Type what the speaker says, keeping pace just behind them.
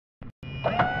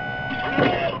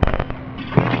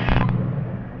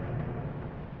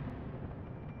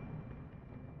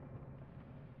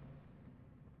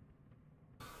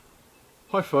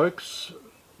Hi folks,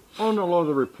 on a lot of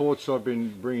the reports I've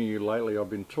been bringing you lately, I've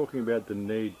been talking about the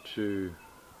need to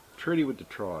treaty with the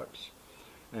tribes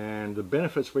and the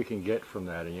benefits we can get from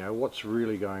that, and what's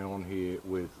really going on here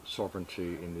with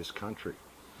sovereignty in this country.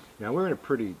 Now we're in a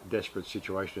pretty desperate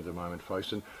situation at the moment,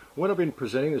 folks, and when I've been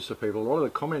presenting this to people, a lot of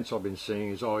the comments I've been seeing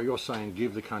is, oh, you're saying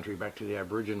give the country back to the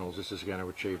Aboriginals, this is going to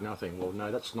achieve nothing. Well,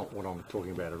 no, that's not what I'm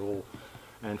talking about at all.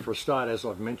 And for a start, as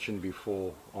I've mentioned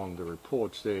before on the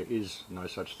reports, there is no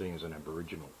such thing as an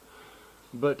Aboriginal.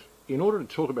 But in order to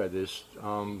talk about this,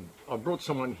 I've brought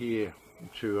someone here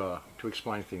to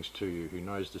explain things to you who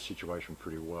knows the situation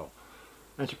pretty well.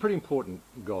 And it's a pretty important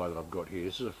guy that I've got here.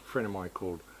 This is a friend of mine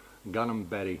called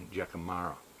Ngunnambadi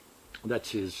Jakamara.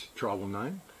 That's his tribal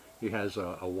name. He has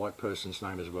a white person's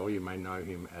name as well. You may know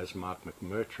him as Mark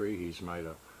McMurtrie. He's made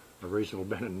a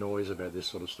reasonable amount of noise about this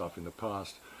sort of stuff in the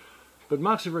past. But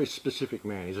Mark's a very specific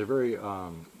man. He's a very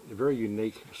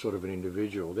unique sort of an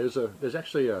individual. There's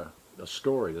actually a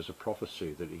story, there's a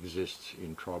prophecy that exists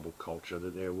in tribal culture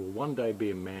that there will one day be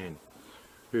a man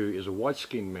who is a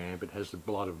white-skinned man but has the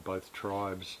blood of both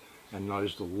tribes and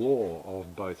knows the law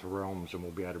of both realms and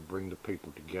will be able to bring the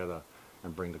people together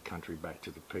and bring the country back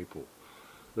to the people.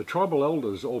 The tribal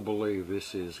elders all believe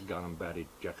this is Ngunnambadi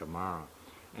Jakamara.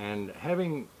 And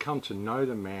having come to know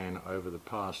the man over the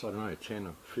past, I don't know, 10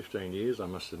 or 15 years, I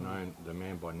must have known the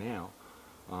man by now,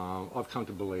 I've come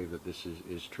to believe that this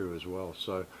is true as well.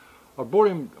 So I brought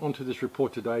him onto this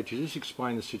report today to just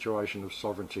explain the situation of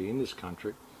sovereignty in this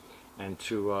country and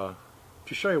to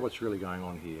show you what's really going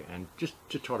on here and just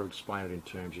to try to explain it in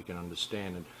terms you can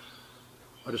understand. And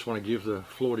I just want to give the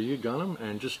floor to you, Gunnam,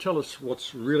 and just tell us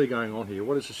what's really going on here.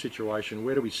 What is the situation?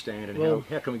 Where do we stand? And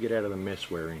how can we get out of the mess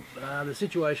we're in? The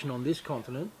situation on this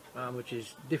continent, which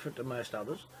is different to most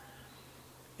others,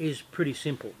 is pretty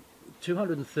simple.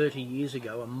 230 years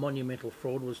ago, a monumental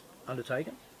fraud was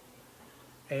undertaken.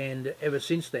 And ever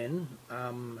since then,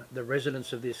 the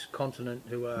residents of this continent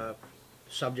who are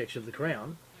subjects of the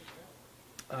Crown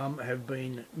have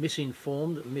been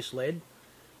misinformed, misled,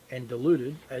 and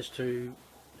deluded as to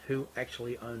who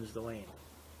actually owns the land.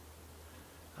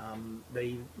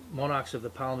 The monarchs of the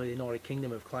Parliament of the United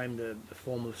Kingdom have claimed a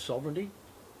form of sovereignty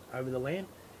over the land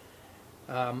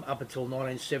up until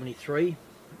 1973,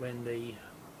 when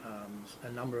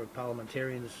a number of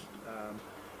parliamentarians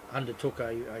undertook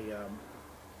a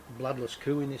bloodless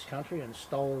coup in this country and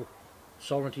stole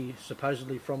sovereignty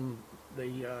supposedly from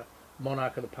the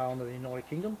monarch of the Parliament of the United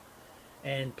Kingdom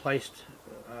and placed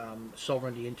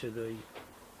sovereignty into the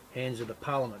hands of the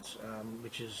parliaments,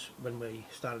 which is when we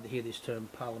started to hear this term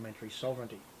parliamentary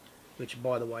sovereignty, which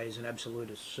by the way is an absolute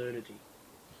absurdity.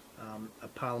 A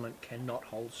parliament cannot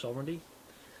hold sovereignty,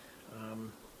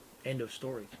 end of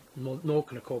story, nor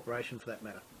can a corporation for that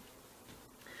matter.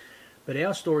 But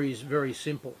our story is very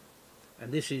simple,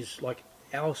 and this is like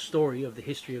our story of the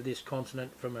history of this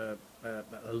continent from a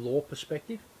law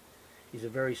perspective is a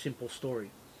very simple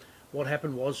story. What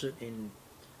happened was that in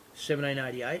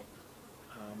 1788,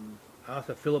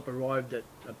 Arthur Phillip arrived at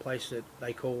a place that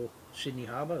they call Sydney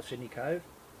Harbour, Sydney Cove,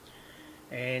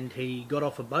 and he got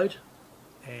off a boat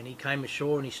and he came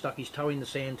ashore and he stuck his toe in the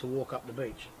sand to walk up the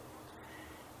beach.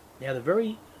 Now, the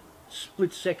very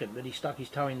split second that he stuck his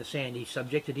toe in the sand, he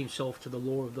subjected himself to the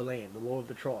law of the land, the law of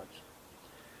the tribes.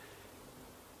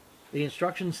 The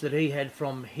instructions that he had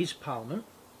from his parliament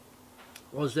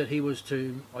was that he was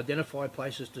to identify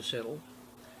places to settle,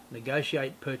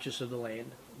 negotiate purchase of the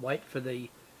land,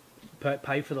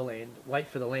 pay for the land, wait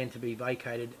for the land to be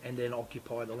vacated, and then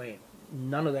occupy the land.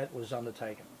 None of that was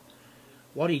undertaken.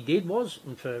 What he did was,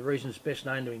 and for reasons best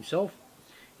known to himself,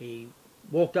 he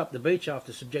walked up the beach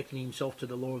after subjecting himself to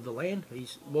the law of the land. He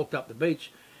walked up the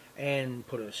beach and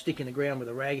put a stick in the ground with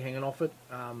a rag hanging off it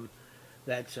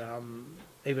that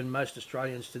even most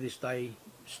Australians to this day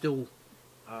still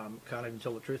can't even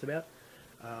tell the truth about.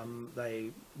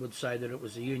 They would say that it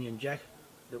was the Union Jack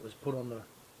that was put on the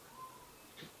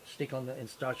stick and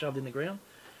shoved in the ground,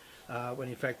 when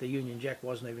in fact the Union Jack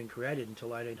wasn't even created until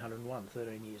 1801,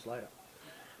 13 years later.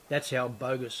 That's how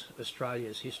bogus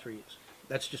Australia's history is.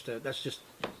 That's just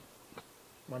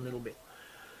one little bit.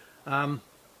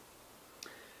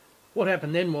 What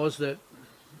happened then was that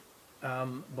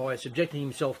by subjecting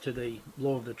himself to the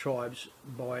law of the tribes,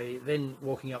 by then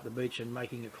walking up the beach and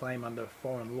making a claim under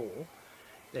foreign law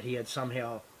that he had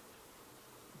somehow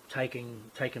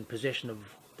taken possession of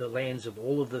the lands of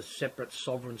all of the separate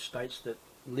sovereign states that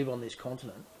live on this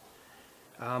continent,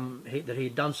 that he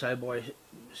had done so by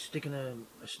sticking a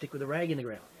stick with a rag in the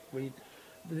ground.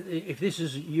 If this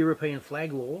is European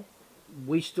flag law,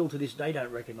 we still to this day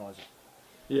don't recognise it.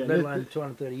 Yeah, let alone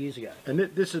 230 years ago. And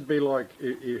this would be like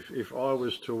if I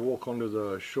was to walk onto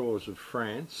the shores of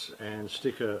France and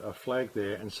stick a flag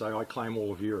there and say, I claim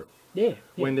all of Europe. Yeah.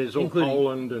 When there's all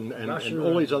Poland and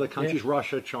all these other countries,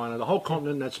 Russia, China, the whole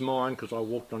continent, that's mine because I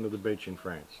walked onto the beach in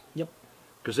France. Yep.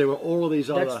 Because there were all of these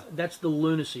other... That's the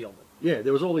lunacy of it. Yeah,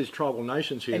 there was all these tribal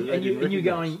nations here. And you're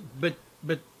going, but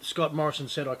Scott Morrison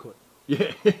said I could.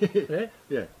 Yeah. Yeah?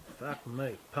 Yeah. Fuck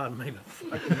me. Pardon me, but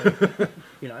fuck me.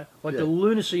 You know, like the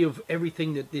lunacy of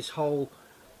everything that this whole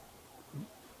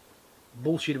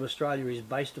bullshit of Australia is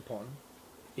based upon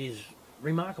is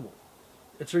remarkable.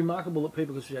 It's remarkable that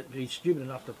people could be stupid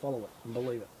enough to follow it and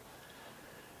believe it.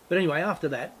 But anyway, after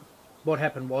that, what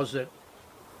happened was that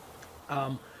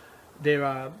there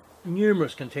are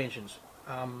numerous contentions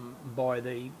by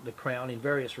the Crown in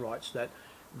various rights that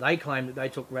they claim that they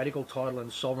took radical title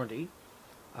and sovereignty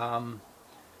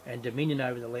and dominion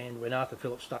over the land when Arthur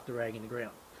Phillip stuck the rag in the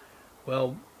ground.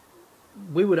 Well,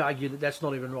 we would argue that that's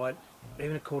not even right,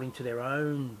 even according to their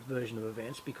own version of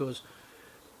events, because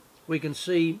we can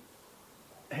see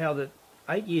how that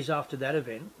 8 years after that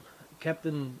event,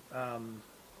 Captain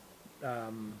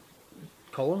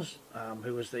Collins,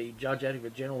 who was the Judge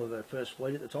Advocate General of the First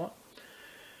Fleet at the time,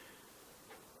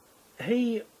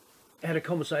 he had a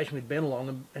conversation with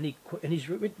Bennelong, and he's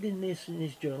written in this in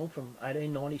his journal from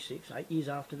 1896, 8 years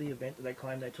after the event that they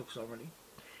claimed they took sovereignty.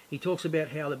 He talks about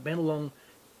how that Bennelong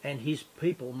and his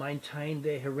people maintained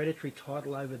their hereditary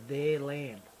title over their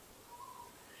land.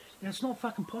 Now, it's not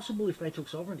fucking possible if they took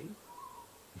sovereignty.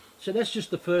 So that's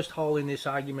just the first hole in this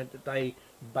argument that they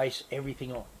base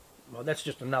everything on. Well, that's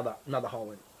just another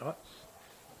hole in it, right?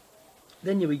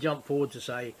 Then we jump forward to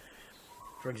say,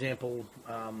 for example,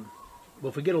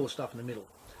 well, forget all the stuff in the middle.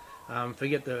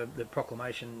 Forget the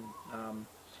proclamation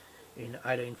in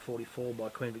 1844 by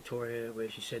Queen Victoria, where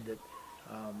she said that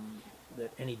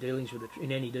that any dealings with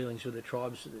the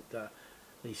tribes, that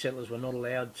the settlers were not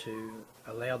allowed to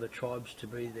allow the tribes to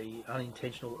be the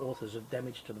unintentional authors of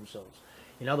damage to themselves.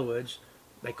 In other words,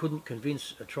 they couldn't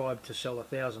convince a tribe to sell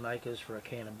 1,000 acres for a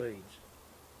can of beads.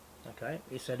 Okay,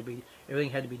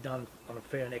 everything had to be done on a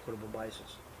fair and equitable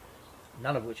basis.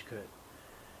 None of which occurred.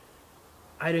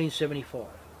 1875,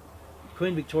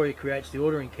 Queen Victoria creates the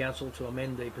Ordering Council to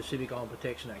amend the Pacific Island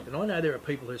Protection Act. And I know there are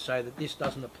people who say that this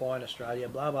doesn't apply in Australia,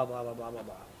 blah, blah, blah, blah, blah, blah,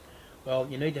 blah. Well,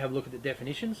 you need to have a look at the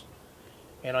definitions.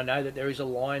 And I know that there is a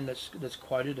line that's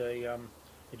quoted, a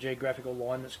geographical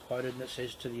line that's quoted, and it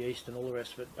says to the east and all the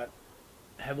rest of it. But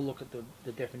have a look at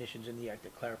the definitions in the Act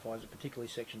that clarifies it, particularly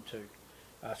Section 2.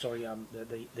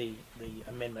 The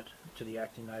amendment to the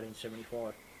Act in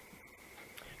 1875.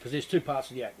 Because there's two parts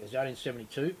of the Act. There's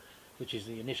 1872, which is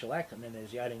the initial Act, and then there's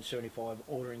the 1875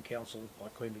 Ordering Council by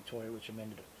Queen Victoria, which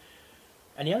amended it.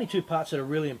 And the only two parts that are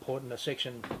really important are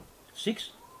Section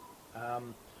 6,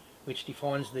 which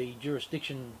defines the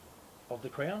jurisdiction of the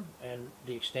Crown and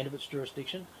the extent of its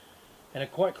jurisdiction. And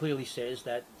it quite clearly says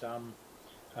that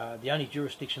the only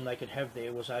jurisdiction they could have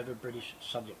there was over British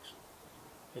subjects.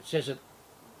 It says it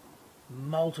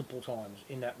multiple times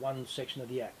in that one section of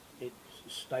the Act. It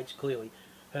states clearly,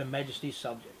 Her Majesty's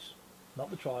subjects, not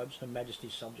the tribes, Her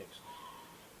Majesty's subjects.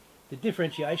 The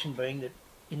differentiation being that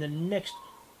in the next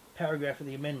paragraph of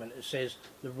the amendment it says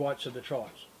the rights of the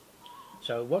tribes.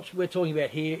 So what we're talking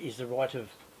about here is the right of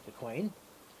the Queen,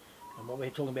 and what we're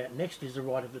talking about next is the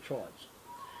right of the tribes.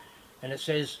 And it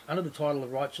says, under the title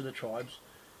of Rights of the Tribes,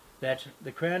 that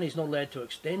the Crown is not allowed to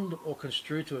extend or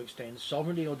construe to extend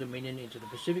sovereignty or dominion into the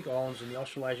Pacific Islands and the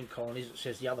Australasian colonies. It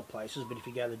says the other places, but if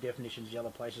you go to the definitions, the other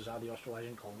places are the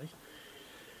Australasian colonies.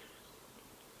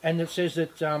 And it says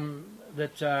that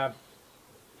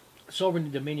sovereignty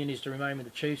and dominion is to remain with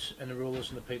the chiefs and the rulers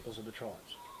and the peoples of the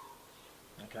tribes.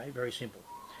 Okay, very simple.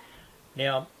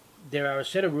 Now, there are a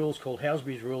set of rules called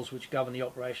Halsbury's Rules which govern the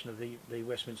operation of the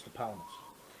Westminster Parliaments.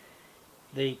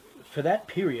 For that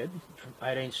period, from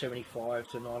 1875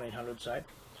 to 1900, say,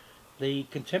 the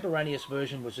contemporaneous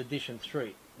version was edition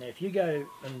 3. Now, if you go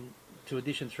to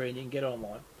edition 3, and you can get it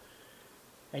online,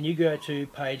 and you go to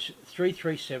page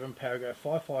 337, paragraph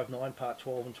 559, part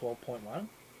 12 and 12.1,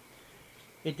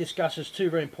 it discusses two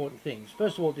very important things.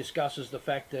 First of all, it discusses the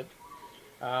fact that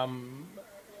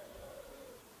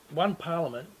one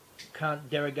parliament can't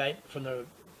derogate from the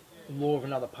law of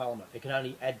another parliament. It can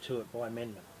only add to it by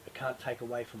amendment. It can't take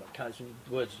away from it. Can't, in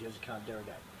words, it can't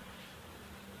derogate.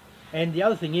 And the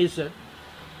other thing is that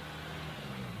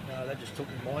that just took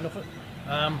my mind off it.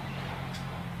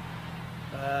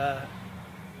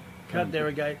 Can't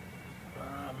derogate.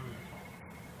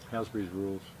 Halsbury's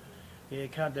Rules. Yeah,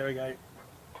 can't derogate.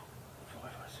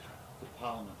 The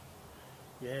Parliament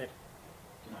Yeah.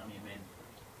 can only amend.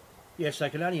 Yes, they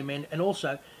can only amend, and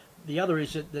also the other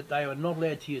is that they are not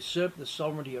allowed to usurp the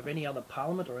sovereignty of any other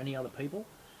parliament or any other people,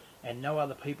 and no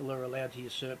other people are allowed to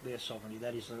usurp their sovereignty.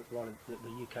 That is the right of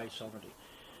the UK sovereignty.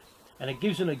 And it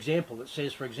gives an example. It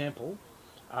says, for example,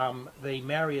 the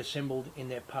Maori assembled in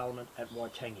their parliament at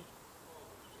Waitangi.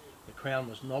 The Crown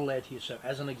was not allowed to usurp.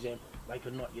 As an example, they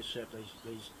could not usurp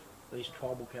these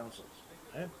tribal councils.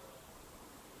 Yeah?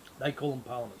 They call them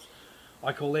parliaments.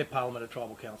 I call their parliament a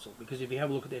tribal council, because if you have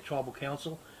a look at their tribal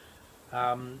council,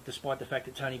 despite the fact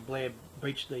that Tony Blair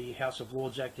breached the House of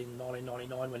Lords Act in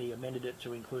 1999 when he amended it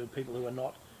to include people who are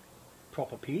not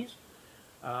proper peers,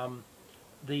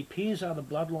 the peers are the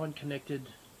bloodline connected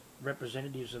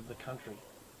representatives of the country.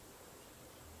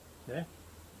 Yeah?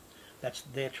 That's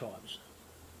their tribes.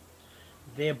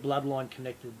 Their bloodline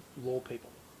connected law people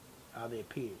are their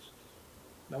peers.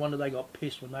 No wonder they got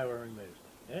pissed when they were removed.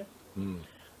 Yeah? Mm.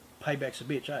 Payback's a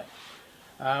bitch, eh?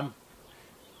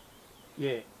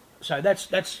 Yeah. So that's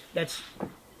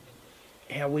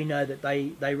how we know that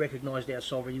they recognised our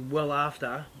sovereignty well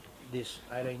after this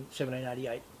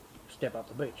 1788 step up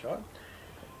the beach, right?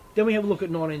 Then we have a look at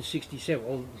 1967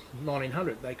 or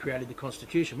 1900. They created the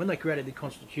Constitution. When they created the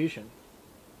Constitution,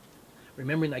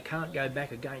 remembering they can't go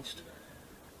back against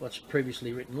what's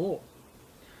previously written law.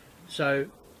 So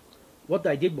what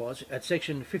they did was, at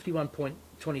section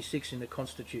 51.26 in the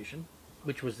Constitution,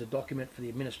 which was the document for the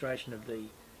administration of the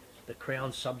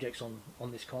Crown's subjects on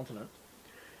this continent,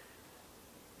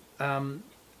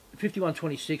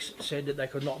 51.26 said that they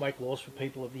could not make laws for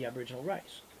people of the Aboriginal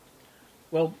race.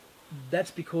 Well,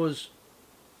 that's because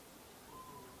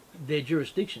their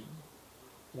jurisdiction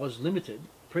was limited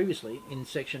previously in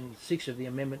section 6 of the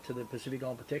amendment to the Pacific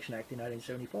Island Protection Act in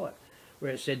 1875,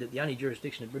 where it said that the only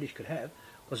jurisdiction the British could have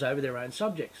was over their own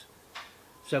subjects.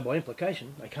 So by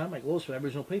implication, they can't make laws for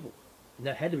Aboriginal people. And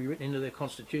that had to be written into their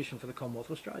Constitution for the Commonwealth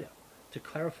of Australia to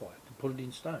clarify it, to put it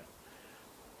in stone.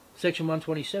 Section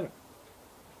 127,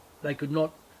 they could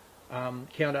not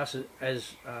count us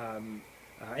as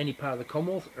any part of the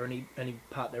Commonwealth or any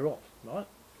part thereof, right?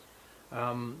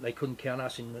 They couldn't count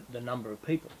us in the number of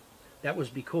people. That was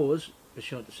because,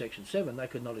 pursuant to Section 7, they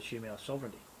could not assume our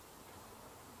sovereignty.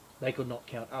 They could not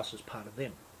count us as part of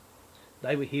them.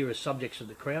 They were here as subjects of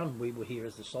the Crown, we were here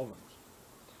as the sovereigns.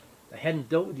 They hadn't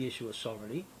dealt with the issue of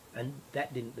sovereignty, and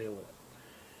that didn't deal with it.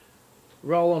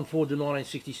 Roll on forward to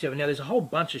 1967. Now, there's a whole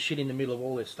bunch of shit in the middle of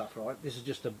all this stuff, right? This is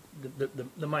just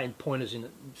the main pointers in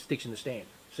sticks in the sand.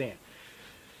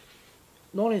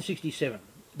 1967,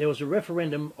 there was a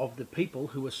referendum of the people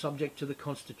who were subject to the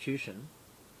Constitution,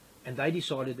 and they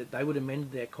decided that they would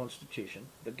amend their Constitution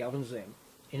that governs them,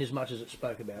 in as much as it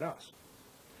spoke about us.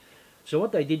 So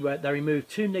what they did was they removed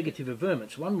two negative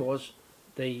averments. One was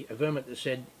the averment that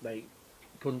said they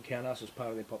couldn't count us as part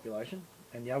of their population,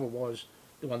 and the other was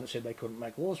the one that said they couldn't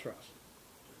make laws for us.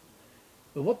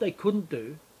 But what they couldn't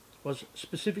do was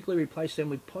specifically replace them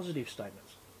with positive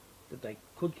statements, that they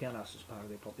could count us as part of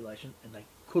their population and they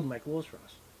could make laws for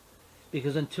us.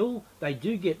 Because until they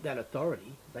do get that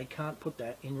authority, they can't put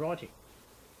that in writing.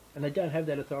 And they don't have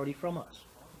that authority from us.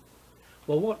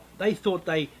 Well, what they thought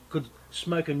they could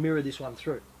smoke and mirror this one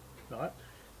through, right?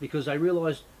 Because they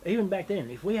realised, even back then,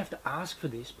 if we have to ask for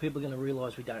this, people are going to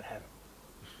realise we don't have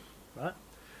it, right?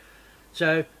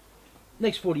 So,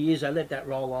 next 40 years, they let that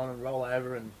roll on and roll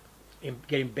over and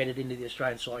get embedded into the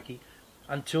Australian psyche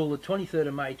until the 23rd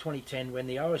of May 2010, when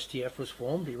the OSTF was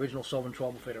formed, the original Sovereign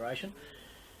Tribal Federation.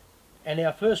 And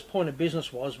our first point of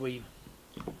business was we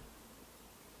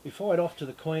fired off to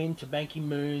the Queen, to Ban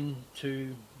Ki-moon,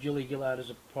 to Julia Gillard as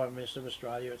a Prime Minister of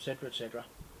Australia, etc., etc.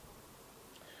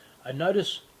 A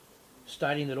notice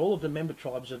stating that all of the member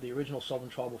tribes of the original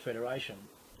Sovereign Tribal Federation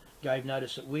gave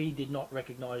notice that we did not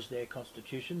recognise their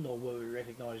constitution, nor were we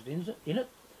recognised in it,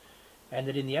 and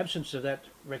that in the absence of that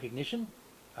recognition,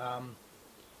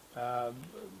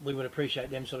 we would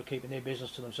appreciate them sort of keeping their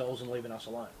business to themselves and leaving us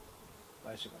alone,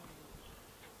 basically.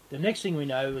 The next thing we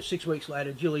know is 6 weeks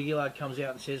later, Julia Gillard comes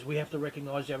out and says we have to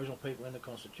recognise the Aboriginal people in the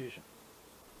Constitution.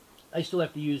 They still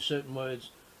have to use certain words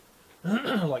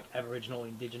like Aboriginal,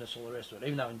 Indigenous, all the rest of it.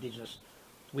 Even though Indigenous,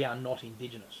 we are not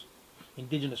Indigenous.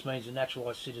 Indigenous means a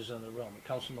naturalised citizen of the realm. It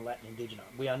comes from the Latin indigena.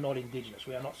 We are not Indigenous.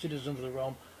 We are not citizens of the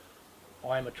realm.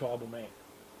 I am a tribal man.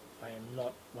 I am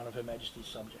not one of Her Majesty's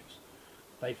subjects.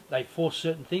 They force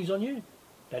certain things on you.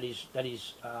 That is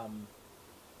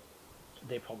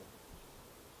their problem.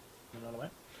 You know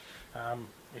what I mean?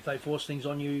 If they force things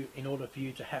on you in order for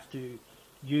you to have to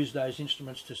use those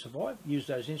instruments to survive, use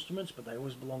those instruments, but they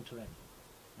always belong to them.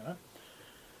 You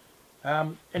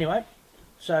know? Anyway,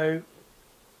 so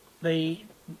the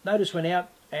notice went out,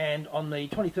 and on the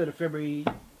 23rd of February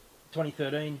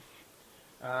 2013,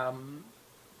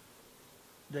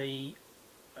 the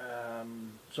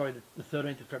 13th of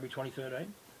February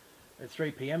 2013, at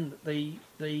 3 p.m, the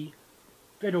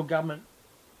federal government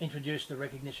introduced the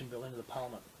recognition bill into the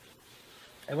Parliament.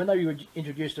 And when they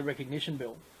introduced the recognition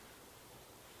bill,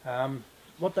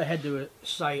 what they had to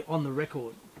say on the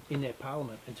record in their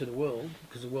Parliament and to the world,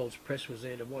 because the world's press was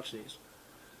there to watch this,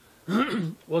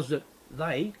 was that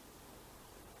they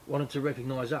wanted to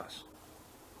recognise us.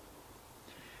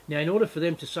 Now, in order for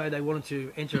them to say they wanted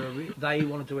to enter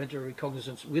a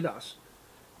recognizance with us,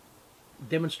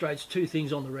 demonstrates two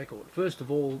things on the record. First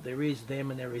of all, there is them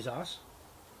and there is us,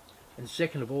 and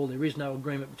second of all, there is no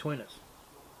agreement between us.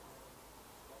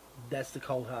 That's the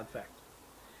cold hard fact.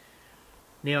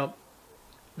 Now,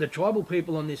 the tribal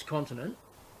people on this continent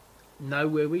know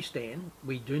where we stand.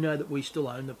 We do know that we still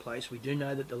own the place. We do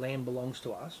know that the land belongs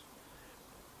to us.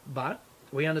 But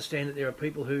we understand that there are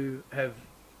people who have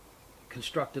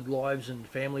constructed lives and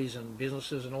families and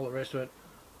businesses and all the rest of it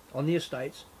on the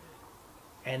estates,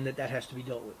 and that has to be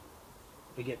dealt with.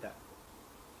 We get that.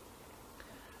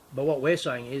 But what we're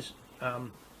saying is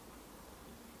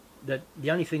that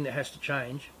the only thing that has to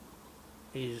change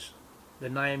is the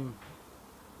name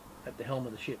at the helm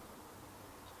of the ship.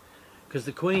 Because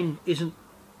the Queen isn't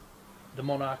the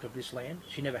monarch of this land.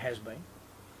 She never has been.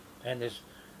 And there's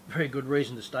very good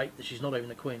reason to state that she's not even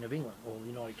the Queen of England or the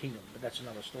United Kingdom, but that's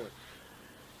another story.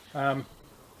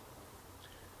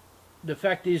 The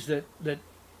fact is that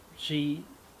she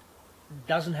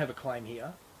doesn't have a claim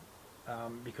here,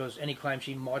 because any claim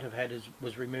she might have had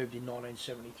was removed in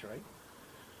 1973.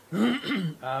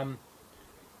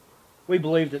 We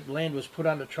believe that land was put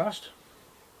under trust.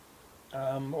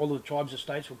 All the tribes'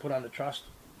 estates were put under trust,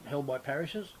 held by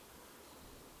parishes.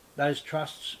 Those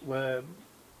trusts were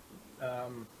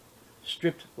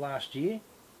stripped last year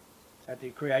at the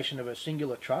creation of a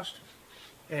singular trust,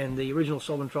 and the original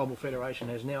Sovereign Tribal Federation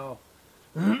has now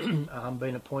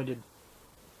been appointed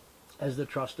as the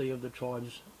trustee of the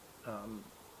tribe's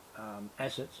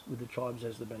assets, with the tribes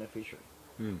as the beneficiary.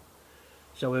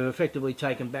 So we've effectively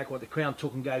taken back what the Crown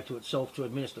took and gave to itself to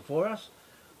administer for us.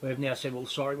 We've now said, well,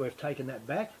 sorry, we've taken that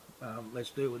back.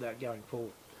 Let's deal with that going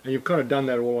forward. And you've kind of done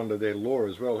that all under their law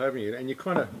as well, haven't you? And you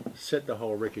kind of set the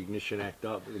whole Recognition Act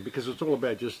up, because it's all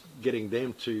about just getting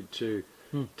them to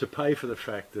pay for the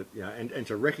fact that, you know, and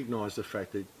to recognise the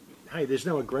fact that, hey, there's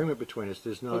no agreement between us.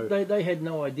 There's no. They had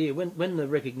no idea when the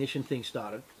recognition thing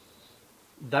started.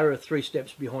 They were 3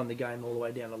 steps behind the game all the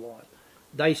way down the line.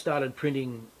 They started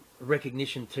printing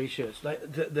recognition T-shirts.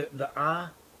 The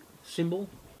R symbol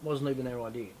wasn't even their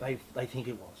idea. They think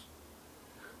it was.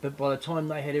 But by the time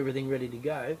they had everything ready to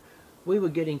go, we were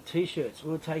getting T-shirts.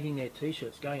 We were taking their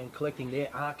T-shirts, going and collecting their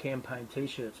R campaign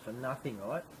T-shirts for nothing,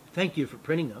 right? Thank you for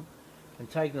printing them, and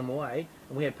taking them away.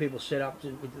 And we had people set up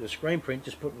with the screen print,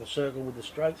 just putting a circle with the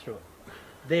stroke through it.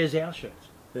 There's our shirts.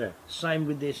 Yeah. Same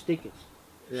with their stickers.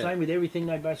 Yeah. Same with everything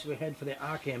they basically had for their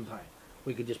R campaign.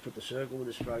 We could just put the circle with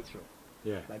the stroke through it.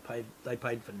 Yeah. They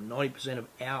paid for 90% of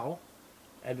our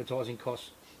advertising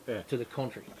costs to the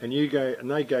country. And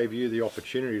they gave you the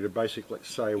opportunity to basically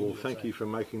say, well, thank you for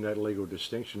making that legal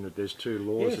distinction that there's 2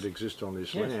 laws that exist on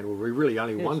this land. Well, we're really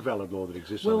only one valid law that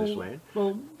exists on this land.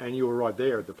 Well, and you were right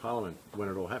there at the Parliament when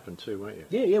it all happened too, weren't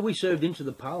you? Yeah, we served into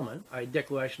the Parliament a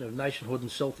declaration of nationhood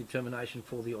and self-determination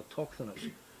for the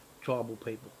autochthonous tribal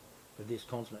people of this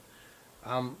continent.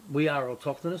 We are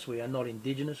autochthonous. We are not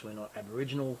indigenous. We're not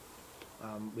Aboriginal.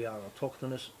 We are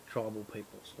autochthonous tribal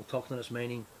peoples. Autochthonous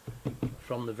meaning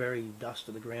from the very dust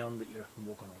of the ground that you're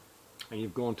walking on. And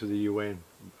you've gone to the UN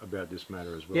about this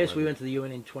matter as well. Yes, we went to the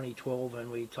UN in 2012,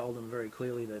 and we told them very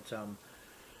clearly that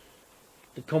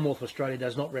the Commonwealth of Australia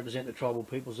does not represent the tribal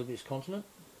peoples of this continent,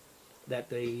 that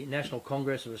the National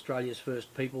Congress of Australia's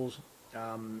First Peoples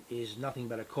is nothing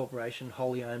but a corporation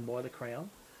wholly owned by the Crown,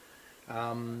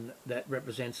 that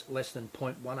represents less than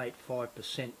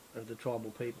 0.185% of the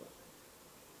tribal people.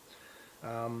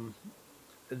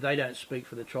 They don't speak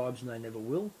for the tribes, and they never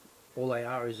will. All they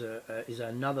are is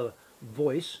another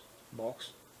voice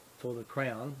box for the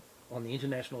Crown on the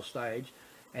international stage,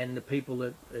 and the people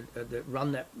that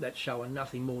run that show are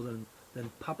nothing more than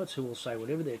puppets who will say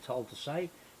whatever they're told to say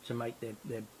to make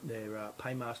their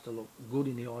paymaster look good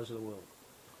in the eyes of the world.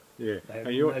 Yeah, they have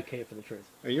no care for the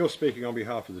truth. And you're speaking on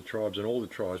behalf of the tribes and all the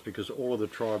tribes, because all of the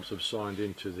tribes have signed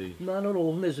into the... No, not all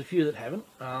of them. There's a few that haven't.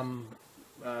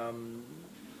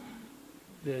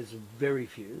 There's very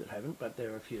few that haven't, but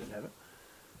there are a few that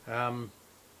haven't.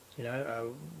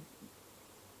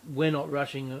 We're not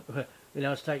rushing.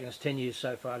 It's taken us 10 years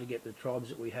so far to get the tribes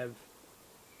that we have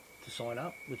to sign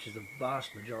up, which is the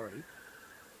vast majority.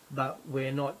 But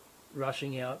we're not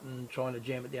rushing out and trying to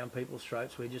jam it down people's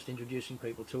throats. We're just introducing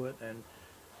people to it. And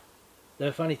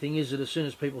the funny thing is that as soon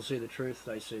as people see the truth,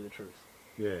 they see the truth.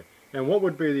 Yeah. And what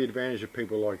would be the advantage of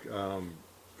people like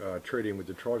treating with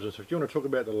the tribes and stuff? Do you want to talk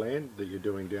about the land that you're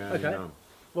doing down in...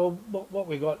 Well, what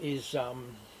we got is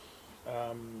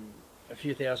a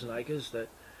few thousand acres that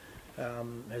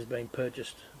has been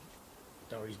purchased,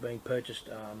 or is being purchased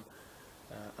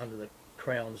under the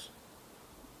Crown's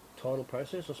title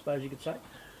process, I suppose you could say,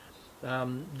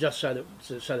 just so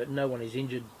that no one is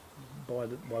injured by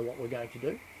what we're going to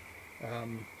do.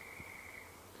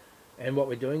 And what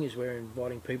we're doing is we're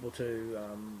inviting people to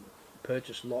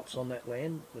purchase lots on that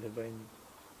land that have been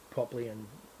properly and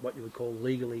what you would call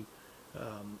legally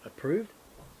approved.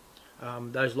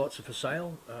 Those lots are for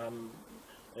sale.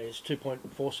 There's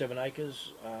 2.47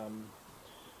 acres,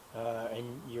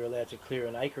 and you're allowed to clear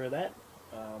an acre of that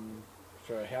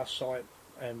for a house site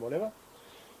and whatever.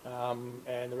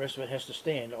 And the rest of it has to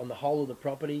stand. On the whole of the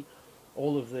property,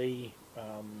 all of the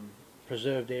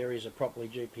preserved areas are properly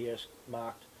GPS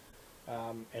marked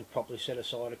and properly set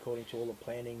aside according to all the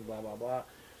planning, blah, blah, blah.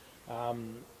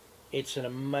 It's an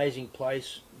amazing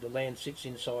place. The land sits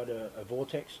inside a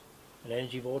vortex, an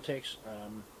energy vortex,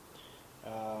 and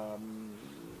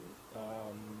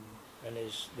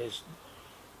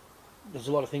there's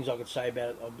a lot of things I could say about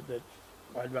it that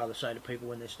I'd rather say to people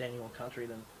when they're standing on country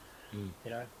than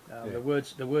the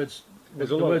words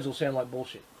will sound like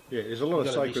bullshit. Yeah, there's a lot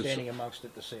of sacred. Standing amongst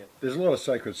it to see it. There's a lot of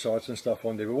sacred sites and stuff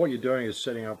on there, but what you're doing is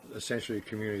setting up essentially a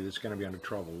community that's going to be under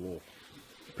tribal law.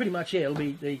 Pretty much, yeah. It'll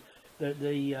be the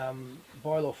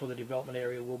bylaw for the development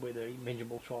area will be the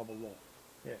Minjungbul tribal law,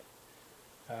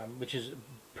 which is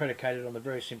predicated on the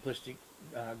very simplistic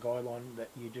guideline that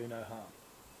you do no harm.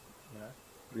 You know.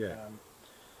 Yeah.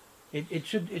 It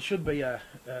should be a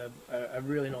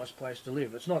really nice place to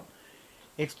live. It's not.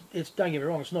 It's don't get me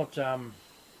wrong. It's not.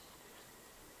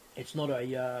 It's not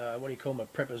a what do you call them, a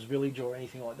prepper's village or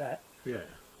anything like that. Yeah.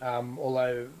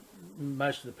 Although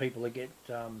most of the people that get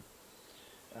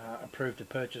approved to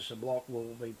purchase a block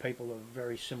will be people of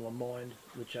very similar mind,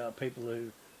 which are people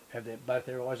who have both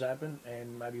their eyes open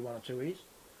and maybe one or two ears.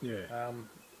 Yeah.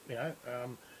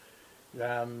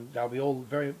 They'll be all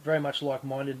very very much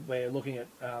like-minded. We're looking at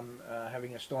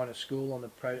having a Steiner school in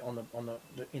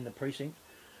the precinct.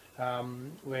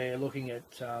 We're looking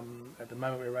at the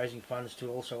moment we're raising funds to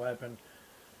also open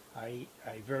a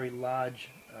very large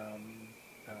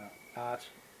art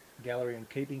gallery and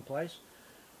keeping place.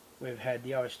 We've had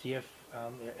the OSTF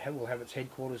will have its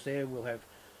headquarters there. We'll have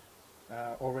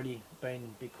already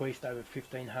been bequeathed over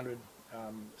 1,500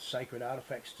 sacred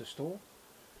artefacts to store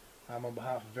on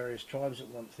behalf of various tribes that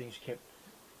want things kept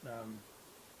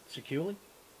securely.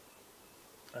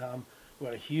 We've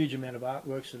got a huge amount of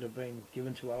artworks that have been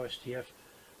given to OSTF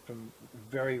from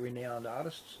very renowned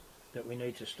artists that we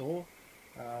need to store,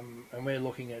 and we're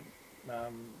looking at.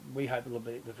 We hope it'll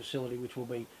be the facility which will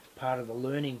be part of the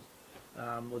learning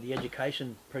or the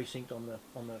education precinct on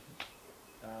the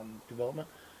development.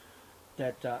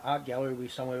 That art gallery will be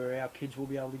somewhere where our kids will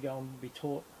be able to go and be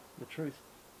taught the truth.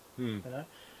 You know,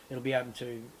 it'll be open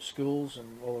to schools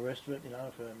and all the rest of it. You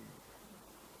know, for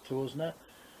tours and that.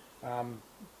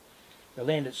 The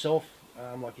land itself,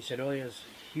 like you said earlier, has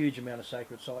a huge amount of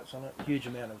sacred sites on it, huge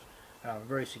amount of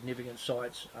very significant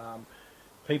sites.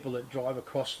 People that drive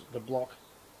across the block,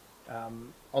 I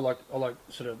like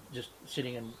sort of just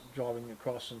sitting and driving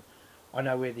across, and I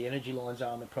know where the energy lines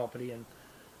are on the property, and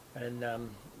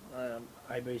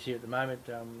AB's here at the moment.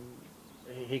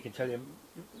 He can tell you,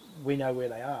 we know where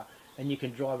they are, and you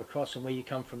can drive across, and where you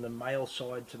come from the male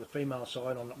side to the female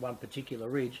side on one particular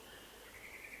ridge,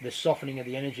 the softening of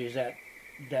the energy is that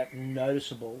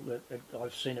noticeable that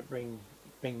I've seen it bring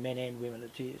men and women to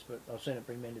tears, but I've seen it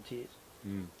bring men to tears.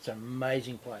 It's an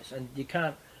amazing place, and you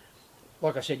can't,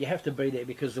 like I said, you have to be there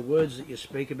because the words that you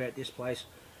speak about this place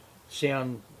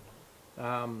sound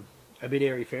a bit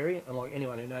airy-fairy, and like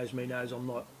anyone who knows me knows I'm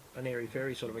not an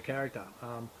airy-fairy sort of a character.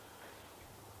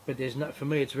 But there's no, for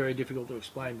me, it's very difficult to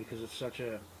explain because it's such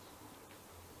a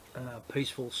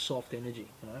peaceful, soft energy,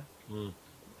 you know.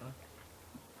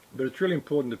 But it's really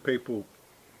important that people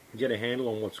get a handle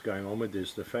on what's going on with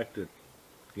this. The fact that,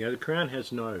 you know, the Crown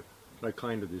has no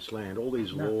claim to this land. All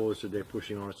these laws that they're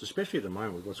pushing on us, especially at the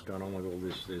moment with what's going on with all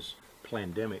this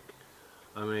pandemic.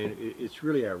 I mean, it's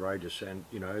really outrageous. And,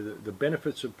 you know, the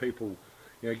benefits of people,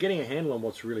 you know, getting a handle on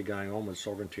what's really going on with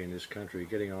sovereignty in this country,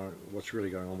 getting on what's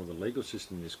really going on with the legal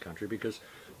system in this country, because,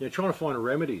 you know, trying to find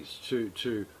remedies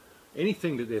to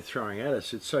anything that they're throwing at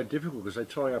us, it's so difficult because they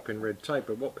tie up in red tape.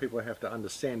 But what people have to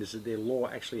understand is that their law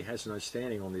actually has no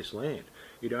standing on this land.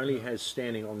 It only has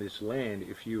standing on this land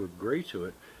if you agree to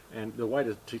it, And the way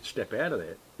to step out of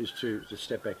that is to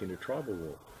step back into tribal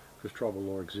law, because tribal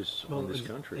law exists in this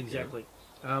country. Exactly.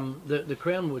 The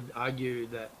Crown would argue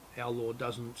that our law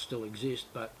doesn't still exist,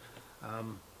 but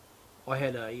I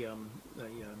had I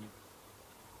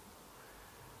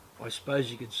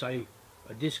suppose you could say,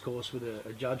 a discourse with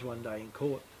a judge one day in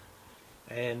court,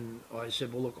 and I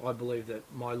said, well, look, I believe that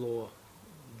my law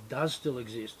does still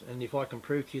exist, and if I can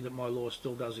prove to you that my law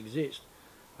still does exist,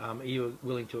 are you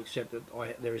willing to accept that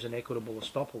there is an equitable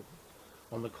estoppel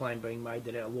on the claim being made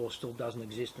that our law still doesn't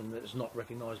exist and that it's not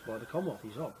recognised by the Commonwealth?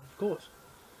 He's of course.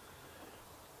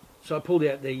 So I pulled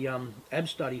out the AB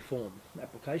study form,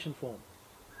 application form,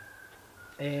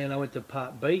 and I went to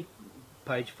part B,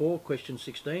 page 4, question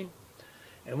 16,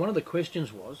 and one of the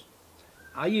questions was,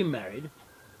 are you married,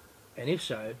 and if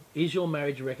so, is your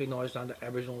marriage recognised under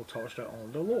Aboriginal and Torres Strait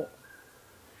Islander law?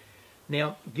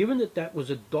 Now, given that that was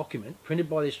a document printed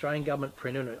by the Australian government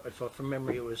printer, if from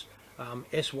memory it was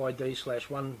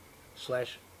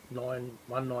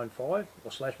SYD/1/195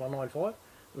 or /195, it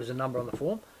was a number on the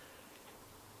form,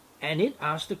 and it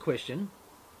asked the question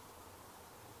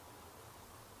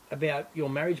about your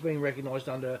marriage being recognised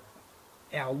under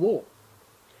our law.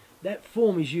 That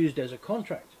form is used as a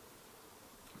contract.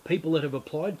 People that have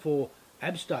applied for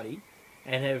AB study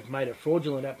and have made a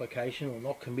fraudulent application or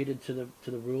not committed to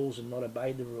the rules and not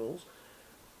obeyed the rules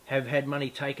have had money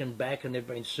taken back, and they've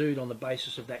been sued on the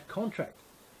basis of that contract.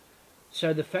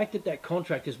 So the fact that that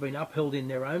contract has been upheld in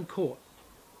their own court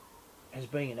as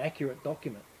being an accurate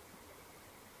document,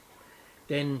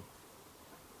 then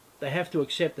they have to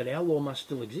accept that our law must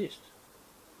still exist,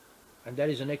 and that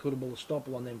is an equitable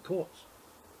estoppel on them courts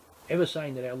ever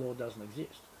saying that our law doesn't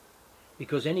exist,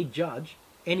 because any judge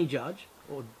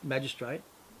or magistrate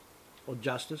or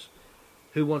justice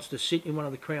who wants to sit in one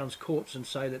of the Crown's courts and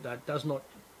say that that does not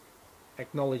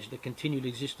acknowledge the continued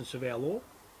existence of our law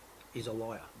is a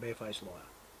liar, barefaced liar.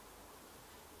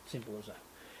 Simple as that.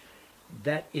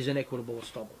 That is an equitable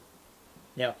estoppel.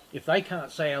 Now, if they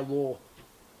can't say our law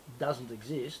doesn't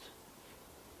exist,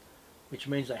 which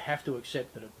means they have to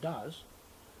accept that it does,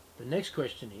 the next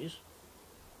question is,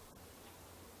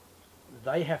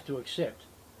 they have to accept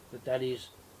that that is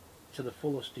to the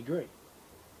fullest degree,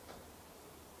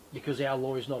 because our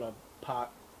law is not a part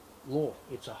law,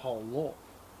 it's a whole law.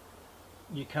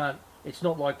 You can't, it's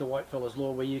not like the white fella's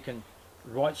law where you can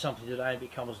write something today and it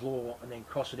becomes law and then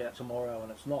cross it out tomorrow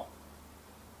and it's not,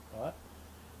 right?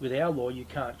 With our law you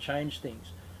can't change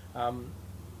things.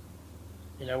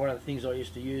 You know, one of the things I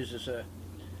used to use as an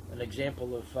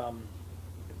example of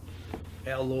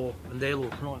our law and their law.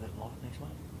 Can I have that light next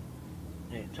one?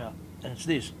 Yeah, and it's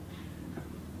this.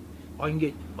 I can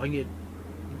get the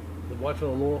white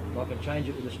fella law, and I can change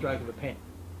it with a stroke of a pen.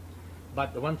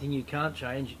 But the one thing you can't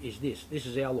change is this. This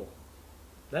is our law.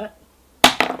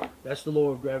 That's the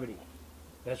law of gravity.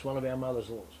 That's one of our mother's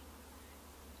laws.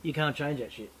 You can't change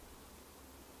that shit.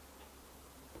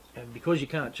 And because you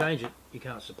can't change it, you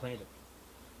can't supplant it.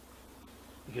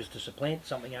 Because to supplant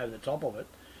something over the top of it,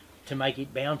 to make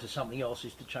it bound to something else,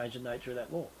 is to change the nature of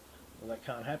that law. Well, that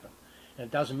can't happen. And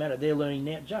it doesn't matter. They're learning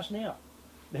now,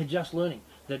 they're just learning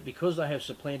that because they have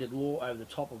supplanted law over the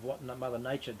top of what Mother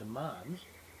Nature demands,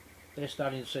 they're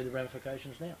starting to see the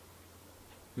ramifications now.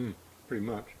 Pretty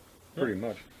much. Yeah. Pretty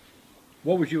much.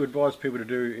 What would you advise people to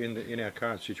do in our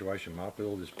current situation, Mark, with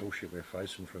all this bullshit we're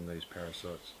facing from these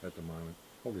parasites at the moment?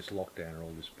 All this lockdown and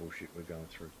all this bullshit we're going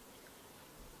through.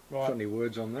 Right. Got any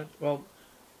words on that? Well,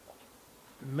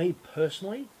 me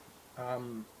personally,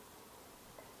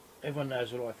 everyone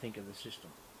knows what I think of the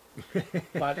system.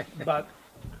 but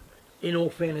in all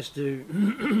fairness to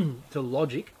to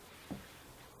logic,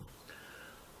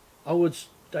 I would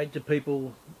state to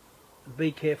people,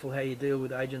 be careful how you deal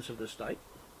with agents of the state.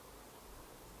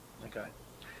 Okay.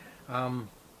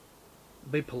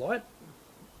 Be polite.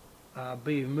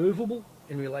 Be immovable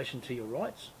in relation to your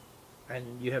rights,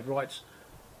 and you have rights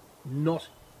not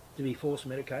to be force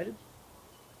medicated.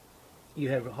 You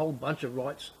have a whole bunch of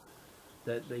rights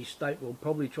that the state will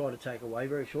probably try to take away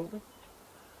very shortly.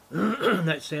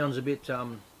 That sounds a bit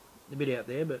out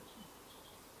there, but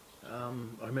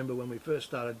I remember when we first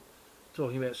started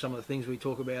talking about some of the things we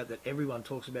talk about that everyone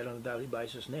talks about on a daily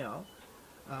basis now.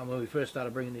 When we first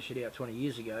started bringing this shit out 20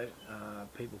 years ago,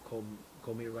 people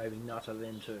called me a raving nutter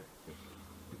then too.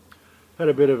 Had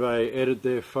a bit of a edit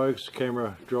there, folks.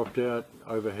 Camera dropped out,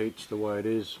 overheats the way it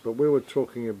is. But we were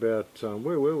talking about,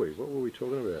 where were we? What were we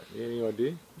talking about? Any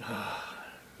idea?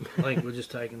 I think we're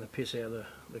just taking the piss out of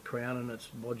the Crown and its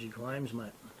bodgy claims,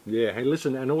 mate. Yeah, hey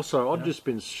listen, and also I've just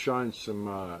been shown some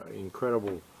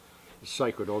incredible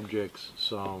sacred objects,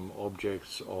 some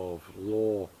objects of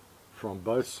law from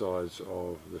both sides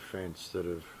of the fence that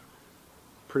have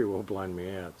pretty well blown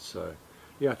me out. So,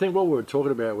 yeah, I think what we were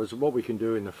talking about was what we can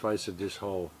do in the face of this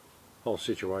whole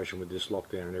situation with this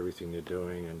lockdown and everything they're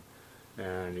doing,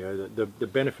 and you know, the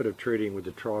benefit of treating with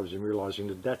the tribes and realising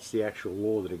that that's the actual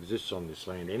law that exists on this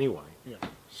land anyway. Yeah.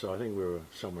 So I think we were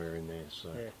somewhere in there. So.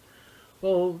 Yeah.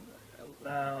 Well,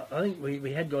 I think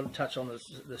we had got to touch on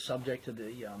the subject of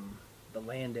the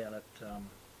land down at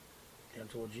down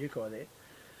towards Yukai there.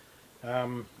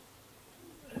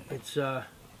 It's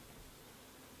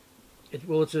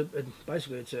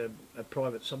basically it's a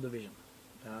private subdivision.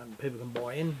 People can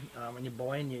buy in. When you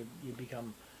buy in, you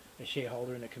become a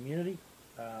shareholder in a community.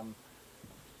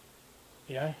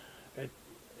 You know,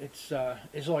 it's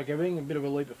like everything, a bit of a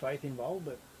leap of faith involved,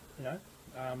 but you know,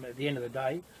 at the end of the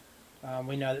day,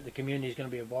 we know that the community is going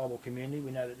to be a viable community.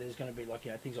 We know that there's going to be, like,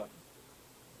 you know, things like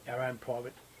our own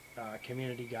private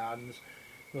community gardens.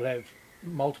 We'll have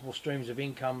multiple streams of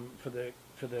income for the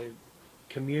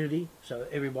community, so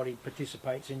that everybody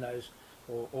participates in those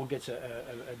or gets a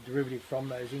derivative from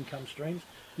those income streams.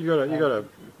 You got a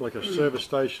like a service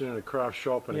station and a craft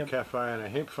shop and a cafe and a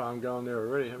hemp farm going there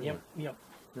already, haven't you? Yep.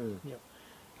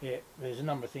 Yeah, there's a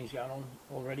number of things going on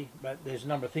already, but there's a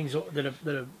number of things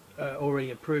that are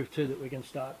already approved too that we can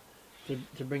start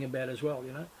to bring about as well,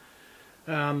 you know.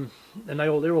 And they're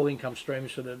all income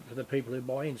streams for the people who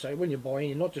buy in. So when you buy in,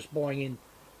 you're not just buying in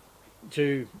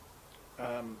to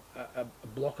a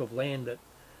block of land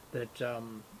that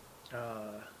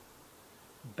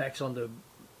backs onto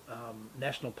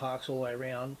national parks all the way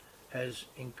around, has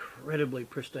incredibly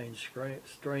pristine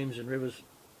streams and rivers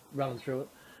running through it,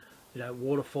 you know,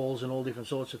 waterfalls and all different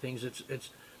sorts of things.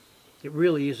 It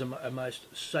really is a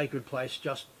most sacred place,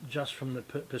 just from the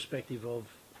perspective of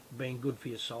being good for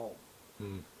your soul.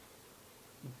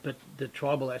 But the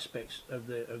tribal aspects of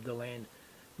the land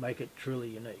make it truly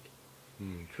unique.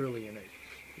 Truly unique.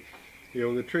 Yeah,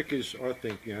 well, the trick is, I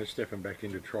think, you know, stepping back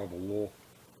into tribal law.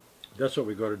 That's what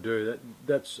we've got to do.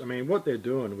 That's, I mean, what they're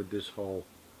doing with this whole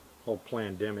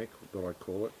plandemic, that I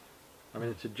call it. I mean,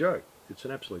 it's a joke. It's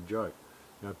an absolute joke.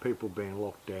 You know, people being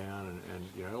locked down and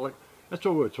you know, like, that's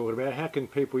what we were talking about. How can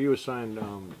people, you were saying,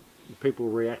 people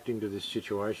reacting to this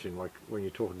situation, like when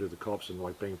you're talking to the cops and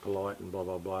like being polite and blah,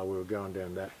 blah, blah, we were going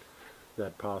down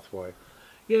that pathway.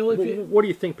 Yeah, well, what do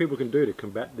you think people can do to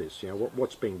combat this? You know,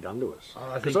 what's being done to us?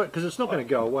 Because it's not going to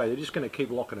go away. They're just going to keep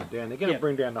locking it down. They're going to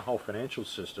bring down the whole financial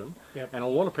system, and a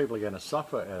lot of people are going to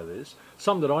suffer out of this.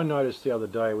 Some that I noticed the other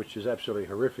day, which is absolutely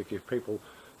horrific, if people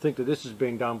think that this is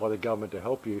being done by the government to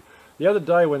help you. The other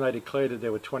day when they declared that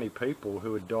there were 20 people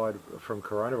who had died from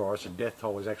coronavirus, the death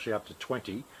toll was actually up to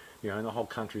 20, you know, and the whole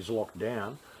country's locked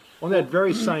down. On that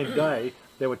very same day,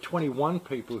 there were 21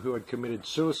 people who had committed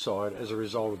suicide as a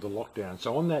result of the lockdown.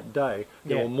 So on that day,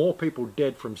 there were more people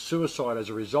dead from suicide as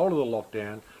a result of the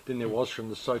lockdown than there was from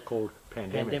the so-called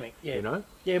pandemic. You know?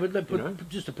 Yeah, but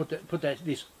just to put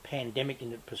this pandemic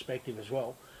into perspective as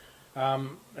well,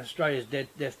 Australia's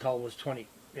death toll was 20.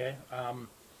 Yeah.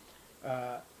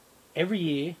 Every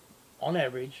year, on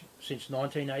average, since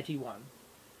 1981,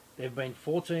 there have been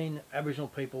 14 Aboriginal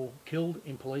people killed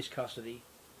in police custody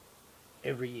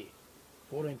every year.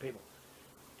 14 people.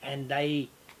 And they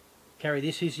carry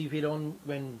this hissy fit on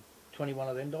when 21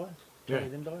 of them die? 20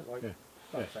 of them die? Like,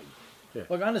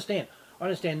 Like, I understand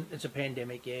it's a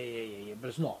pandemic, but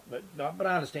it's not. But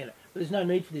I understand it. But there's no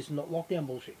need for this lockdown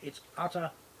bullshit. It's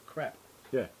utter crap.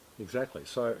 Yeah. Exactly.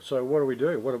 So what do we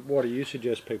do? What do you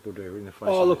suggest people do in the face of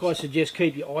this? Oh, look, I suggest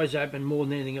keep your eyes open more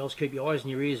than anything else. Keep your eyes and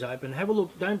your ears open. Have a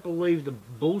look. Don't believe the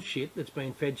bullshit that's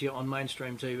being fed to you on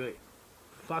mainstream TV.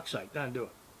 For fuck's sake, don't do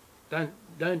it.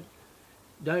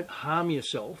 Don't harm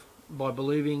yourself by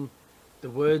believing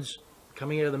the words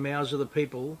coming out of the mouths of the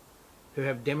people who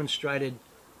have demonstrated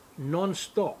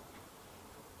non-stop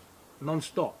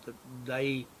that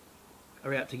they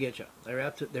are out to get you. They're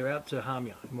out to harm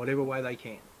you in whatever way they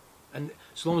can. And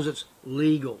as long as it's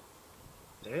legal,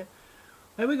 yeah.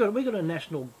 Now we got a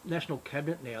national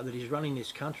cabinet now that is running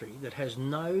this country that has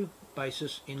no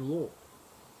basis in law.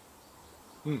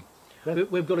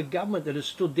 We've got a government that has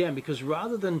stood down because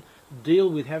rather than deal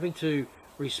with having to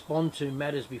respond to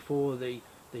matters before the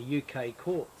UK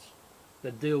courts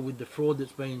that deal with the fraud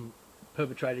that's been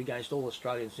perpetrated against all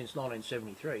Australians since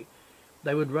 1973,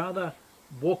 they would rather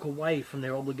walk away from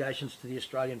their obligations to the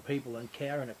Australian people and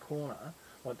cower in a corner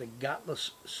like the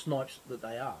gutless snipes that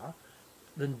they are,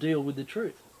 than deal with the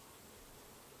truth.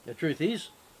 The truth is,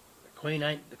 the Queen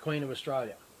ain't the Queen of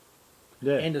Australia.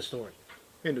 Yeah. End of story.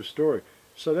 End of story.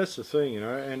 So that's the thing, you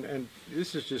know, and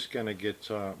this is just going to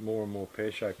get more and more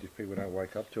pear-shaped if people don't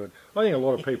wake up to it. I think a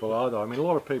lot of people are, though. I mean, a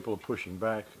lot of people are pushing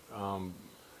back.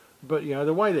 But you know,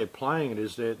 the way they're playing it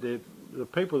is the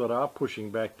people that are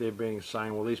pushing back, they're being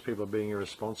saying, well, these people are being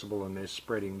irresponsible and they're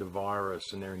spreading the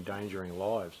virus and they're endangering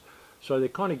lives. So they're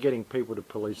kind of getting people to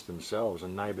police themselves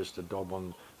and neighbours to dob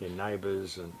on their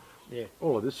neighbours and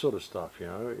all of this sort of stuff. You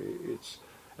know,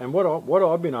 and what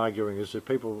I've been arguing is that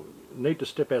people need to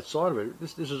step outside of it.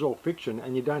 This is all fiction,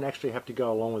 and you don't actually have to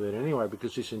go along with it anyway,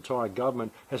 because this entire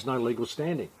government has no legal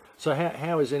standing. So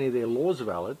how is any of their laws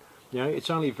valid? You know, it's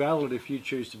only valid if you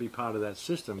choose to be part of that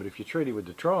system. But if you're treaty with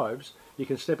the tribes, you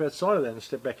can step outside of that and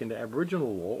step back into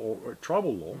Aboriginal law or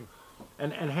tribal law.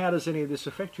 And how does any of this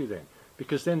affect you then?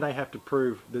 Because then they have to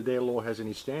prove that their law has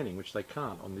any standing, which they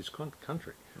can't on this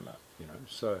country. No. You know,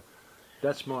 so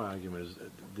that's my argument. Is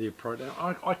the approach.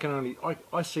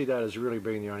 I see that as really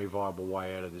being the only viable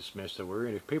way out of this mess that we're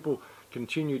in. If people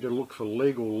continue to look for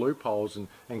legal loopholes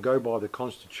and go by the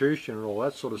Constitution and all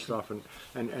that sort of stuff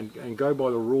and go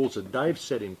by the rules that they've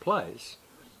set in place,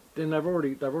 then they've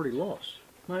already lost.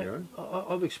 Mate, you know?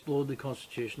 I've explored the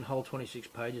Constitution, whole 26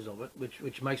 pages of it,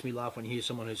 which makes me laugh when you hear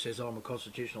someone who says, oh, I'm a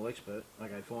constitutional expert.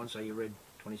 Okay, fine, so you read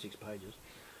 26 pages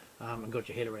and got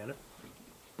your head around it.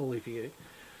 Bully for you.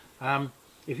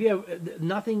 If you have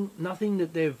nothing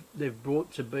that they've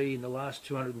brought to be in the last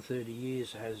 230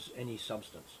 years has any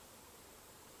substance.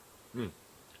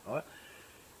 Right?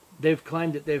 They've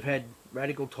claimed that they've had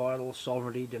radical title,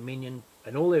 sovereignty, dominion,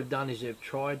 and all they've done is they've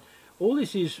tried. All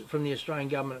this is from the Australian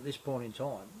government at this point in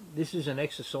time. This is an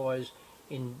exercise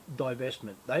in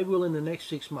divestment. They will, in the next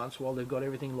 6 months, while they've got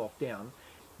everything locked down,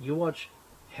 you watch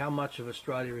how much of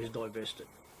Australia is divested.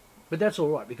 But that's all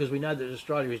right, because we know that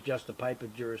Australia is just a paper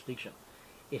jurisdiction.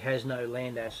 It has no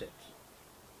land assets.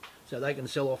 So they can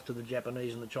sell off to the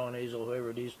Japanese and the Chinese or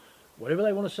whoever it is. Whatever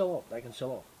they want to sell off, they can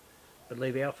sell off. But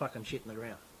leave our fucking shit in the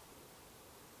ground.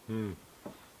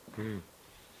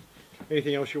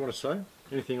 Anything else you want to say?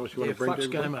 Anything else you want to bring to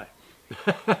everybody?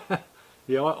 ScoMo.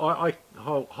 Yeah, I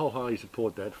wholeheartedly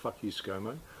support that. Fuck you,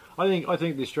 ScoMo. I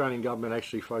think the Australian government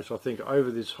actually, folks, I think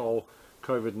over this whole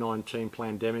COVID-19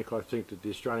 pandemic, I think that the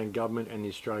Australian government and the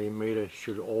Australian media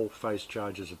should all face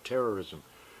charges of terrorism.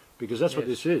 Because that's what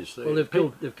this is. Well, they've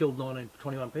killed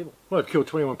 21 people. Well, they've killed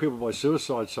 21 people by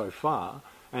suicide so far.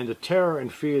 And the terror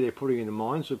and fear they're putting in the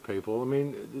minds of people, I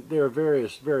mean, there are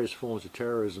various forms of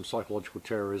terrorism. Psychological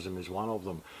terrorism is one of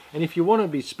them. And if you want to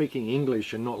be speaking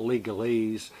English and not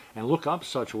legalese and look up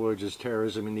such words as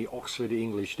terrorism in the Oxford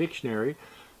English Dictionary,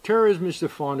 terrorism is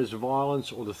defined as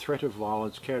violence or the threat of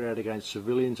violence carried out against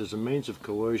civilians as a means of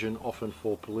coercion, often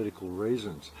for political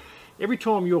reasons. Every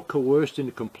time you're coerced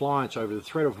into compliance over the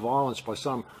threat of violence by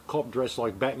some cop dressed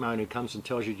like Batman who comes and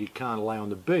tells you you can't lay on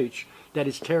the beach, that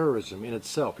is terrorism in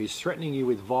itself. He's threatening you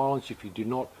with violence if you do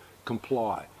not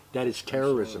comply. That is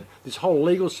terrorism. Absolutely. This whole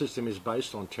legal system is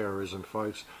based on terrorism,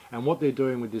 folks. And what they're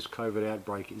doing with this COVID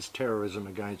outbreak is terrorism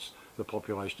against the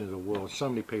population of the world. So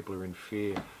many people are in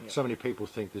fear. Yep. So many people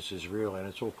think this is real, and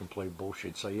it's all complete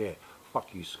bullshit. So yeah,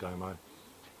 fuck you, ScoMo.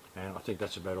 And I think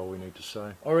that's about all we need to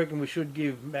say. I reckon we should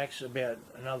give Max about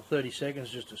another 30 seconds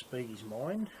just to speak his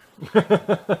mind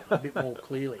a bit more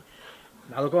clearly.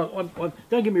 Now, look,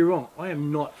 don't get me wrong. I am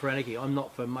not for anarchy. I'm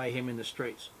not for mayhem in the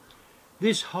streets.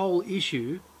 This whole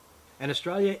issue, and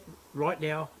Australia right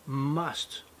now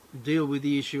must deal with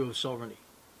the issue of sovereignty.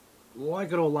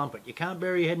 Like it or lump it. You can't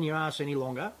bury your head in your ass any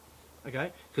longer,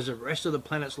 okay? Because the rest of the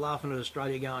planet's laughing at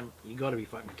Australia going, you got to be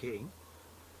fucking kidding.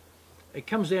 It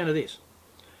comes down to this.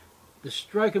 The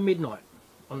stroke of midnight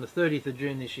on the 30th of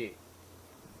June this year,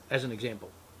 as an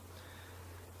example.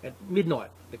 At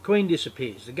midnight, the Queen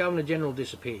disappears, the Governor-General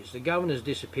disappears, the Governors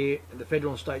disappear, and the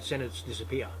Federal and State Senates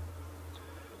disappear.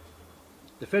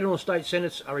 The Federal and State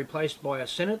Senates are replaced by a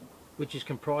Senate which is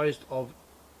comprised of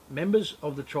members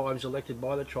of the tribes elected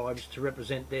by the tribes to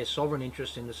represent their sovereign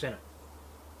interests in the Senate.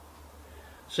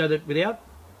 So that without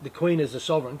the Queen as the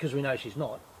sovereign, because we know she's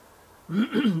not,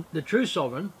 the true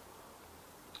sovereign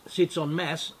sits en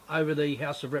masse over the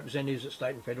House of Representatives at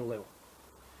state and federal level.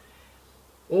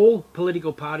 All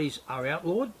political parties are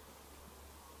outlawed,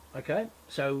 okay?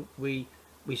 So we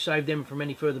save them from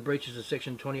any further breaches of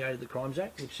Section 28 of the Crimes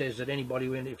Act, which says that anybody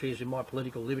who interferes with my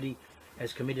political liberty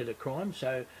has committed a crime.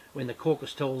 So when the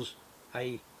caucus tells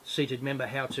a seated member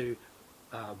how to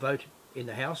vote in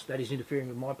the House, that is interfering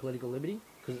with my political liberty,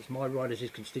 because it's my right as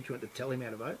his constituent to tell him how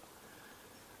to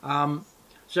vote.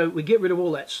 So we get rid of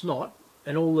all that snot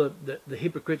and all the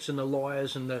hypocrites and the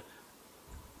liars and the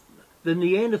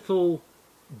Neanderthal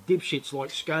dipshits like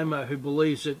ScoMo who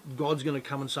believes that God's going to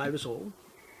come and save us all.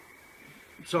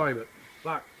 Sorry, but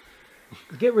fuck.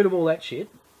 Get rid of all that shit,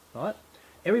 right?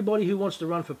 Everybody who wants to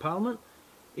run for Parliament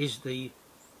is the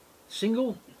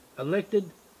single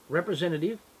elected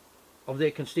representative of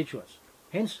their constituents.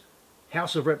 Hence,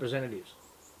 House of Representatives.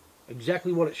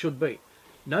 Exactly what it should be.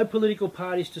 No political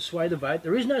parties to sway the vote.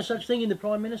 There is no such thing in the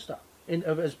Prime Minister,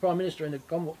 as Prime Minister in the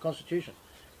Constitution.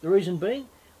 The reason being,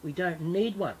 we don't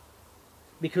need one,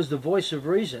 because the voice of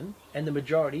reason and the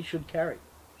majority should carry.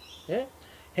 Yeah?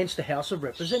 Hence the House of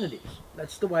Representatives.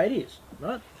 That's the way it is,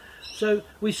 right? So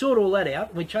we sort all that out,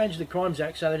 and we changed the Crimes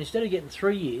Act so that instead of getting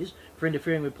 3 years for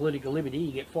interfering with political liberty,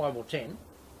 you get 5 or 10.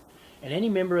 And any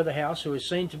member of the House who is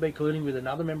seen to be colluding with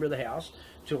another member of the House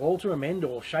to alter, amend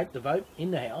or shape the vote in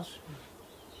the House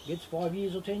gets 5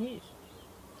 years or 10 years.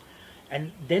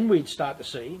 And then we'd start to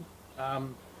see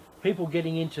people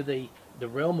getting into the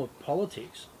realm of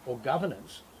politics or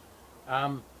governance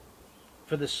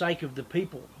for the sake of the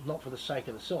people, not for the sake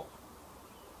of the self.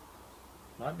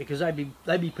 Right? Because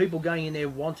they'd be people going in there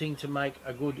wanting to make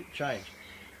a good change.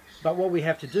 But what we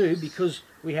have to do, because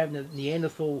we have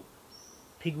Neanderthal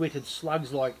pig-witted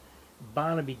slugs like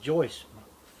Barnaby Joyce,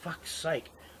 fuck's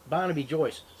sake, Barnaby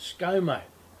Joyce, ScoMo,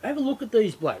 have a look at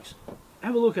these blokes.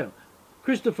 Have a look at them.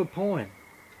 Christopher Pyne,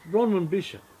 Bronwyn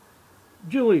Bishop,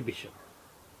 Julie Bishop.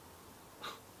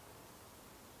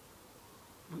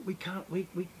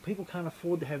 People can't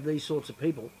afford to have these sorts of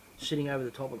people sitting over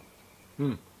the top of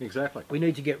them. Exactly. We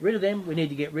need to get rid of them. We need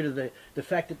to get rid of the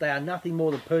fact that they are nothing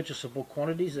more than purchasable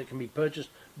quantities that can be purchased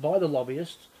by the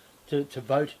lobbyists to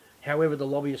vote however the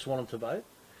lobbyists want them to vote.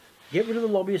 Get rid of the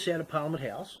lobbyists out of Parliament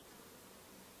House.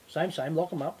 Same,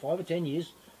 lock them up, 5 or 10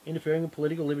 years, interfering with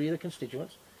political liberty of the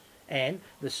constituents. And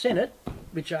the Senate,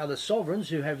 which are the sovereigns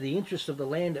who have the interests of the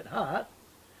land at heart,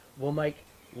 will make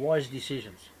wise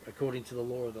decisions according to the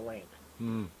law of the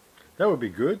land. That would be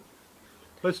good.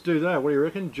 Let's do that. What do you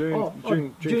reckon? June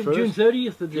 1st? June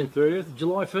 30th. June 30th.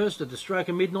 July 1st at the stroke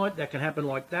of midnight. That can happen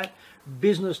like that.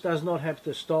 Business does not have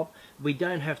to stop. We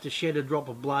don't have to shed a drop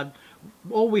of blood.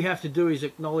 All we have to do is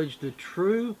acknowledge the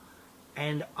true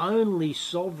and only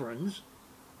sovereigns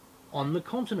on the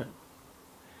continent.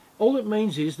 All it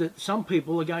means is that some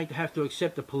people are going to have to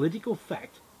accept a political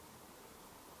fact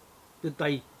that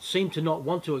they seem to not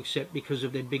want to accept because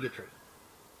of their bigotry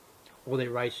or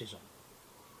their racism.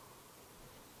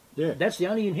 Yeah. That's the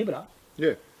only inhibitor.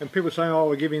 Yeah. And people saying, oh,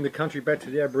 we're giving the country back to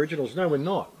the Aboriginals. No, we're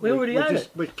not. We already own it.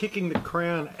 We're kicking the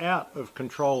Crown out of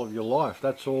control of your life.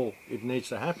 That's all it needs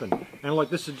to happen. And like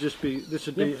this would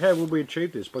be how will we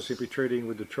achieve this? By simply treating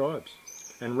with the tribes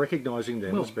and recognising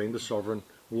them as being the sovereign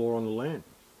law on the land.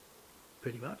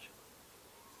 Pretty much.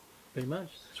 Pretty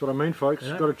much. That's what I mean, folks.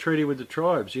 You've got a treaty with the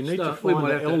tribes. You need to we find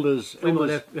might the elders. We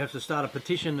might have to start a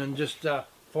petition and just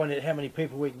find out how many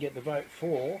people we can get the vote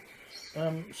for.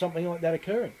 Something like that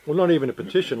occurring. Well, not even a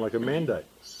petition, like a mandate.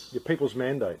 Your people's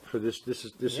mandate for this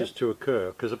is to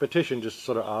occur, because a petition just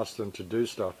sort of asks them to do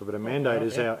stuff, but a mandate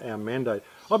is our mandate.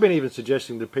 I've been even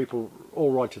suggesting that people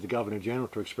all write to the Governor-General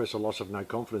to express a loss of no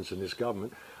confidence in this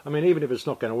government. I mean, even if it's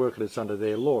not going to work and it's under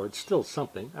their law, it's still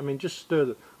something. I mean, just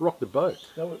rock the boat.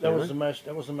 That was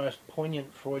the most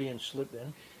poignant Freudian slip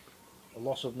then. A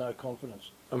loss of no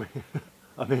confidence.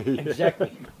 I mean,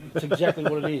 exactly. It's exactly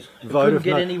what it is. Vote of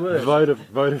any worse. Vote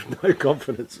of no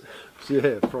confidence.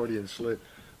 Yeah, Freudian slip.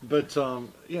 But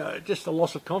just a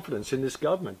loss of confidence in this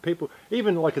government. People,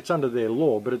 even like it's under their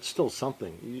law, but it's still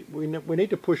something. We need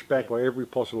to push back by every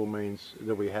possible means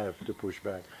that we have to push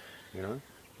back. You know.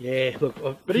 Yeah.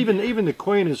 Look. But even the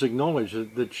Queen has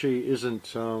acknowledged that she isn't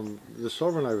the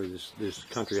sovereign over this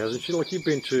country, hasn't she? Like you've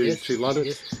been to London.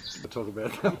 Yes. We'll talk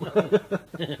about that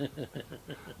one.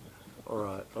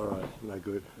 All right, no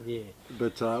good. Yeah.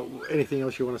 But anything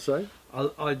else you want to say?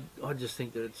 I just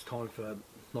think that it's time for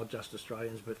not just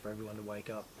Australians but for everyone to wake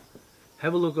up.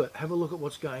 Have a look at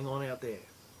what's going on out there.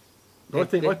 I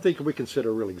think we can set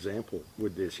a real example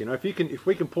with this. You know, if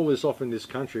we can pull this off in this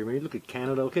country. I mean, look at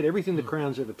Canada. Look at everything the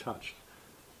Crown's ever touched.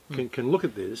 Can look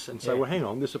at this and say, well, hang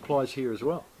on, this applies here as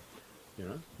well. You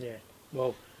know. Yeah.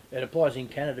 Well, it applies in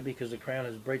Canada because the Crown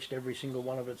has breached every single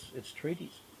one of its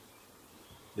treaties.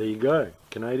 There you go,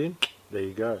 Canadian. There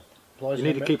you go. You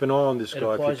need to keep an eye on this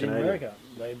guy. It applies in America.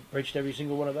 They breached every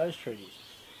single one of those treaties.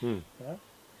 You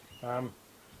know?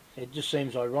 It just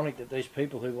seems ironic that these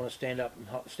people who want to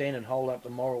stand and hold up the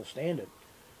moral standard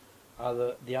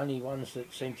are the only ones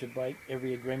that seem to break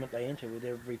every agreement they enter with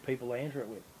every people they enter it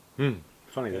with.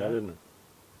 Funny that, isn't it?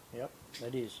 Yep,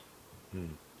 that is. You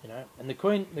know, and the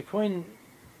Queen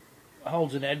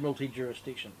holds an admiralty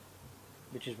jurisdiction,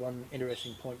 which is one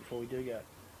interesting point before we do go.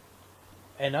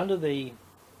 And under the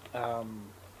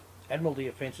Admiralty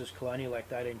Offences Colonial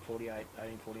Act 1848,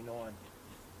 1849,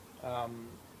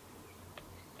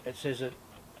 it says that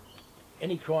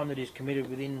any crime that is committed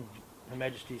within Her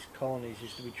Majesty's colonies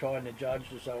is to be tried and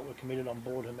adjudged as though it were committed on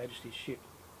board Her Majesty's ship.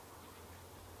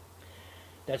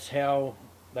 That's how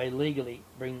they legally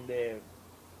bring their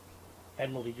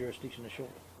Admiralty jurisdiction ashore.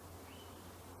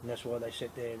 And that's why they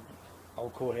set their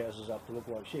old courthouses up to look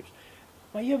like ships.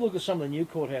 Mate, you have a look at some of the new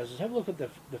courthouses. Have a look at the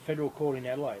Federal Court in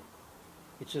Adelaide.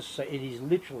 It is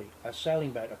literally a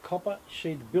sailing boat. A copper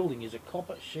sheathed building is a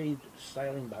copper sheathed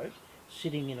sailing boat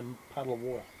sitting in a puddle of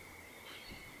water.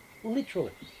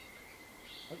 Literally.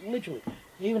 Like, literally.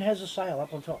 It even has a sail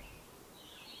up on top.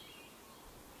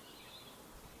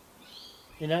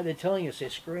 You know, they're telling us, they're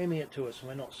screaming it to us and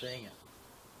we're not seeing it.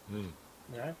 You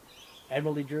know,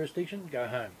 Admiralty jurisdiction, go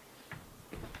home.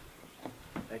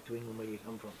 Back to England where you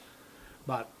come from.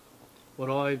 But what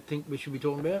I think we should be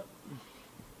talking about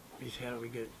is how do we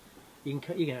get... You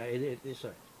can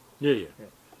sorry. Yeah.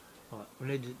 Right, we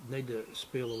need to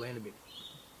spiel the land a bit.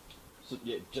 So,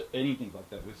 yeah, anything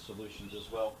like that with solutions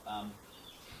as well.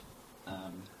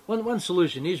 One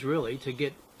solution is really to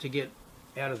get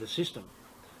out of the system,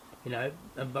 you know.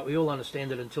 But we all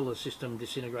understand that until the system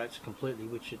disintegrates completely,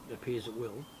 which it appears it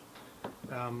will,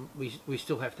 we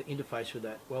still have to interface with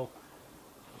that. Well,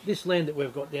 this land that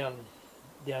we've got down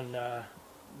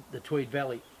the Tweed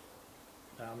Valley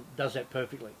does that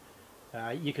perfectly.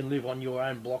 You can live on your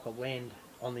own block of land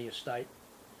on the estate.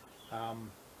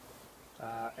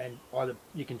 And either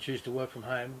you can choose to work from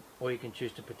home or you can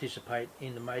choose to participate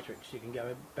in the matrix. You can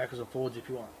go backwards and forwards if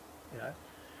you want, you know.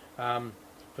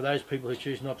 For those people who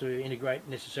choose not to integrate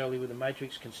necessarily with the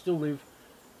matrix, can still live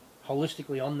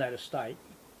holistically on that estate,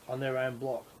 on their own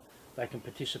block. They can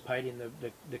participate in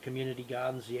the community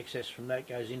gardens. The excess from that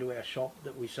goes into our shop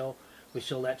that we sell. We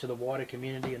sell that to the wider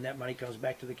community and that money comes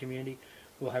back to the community.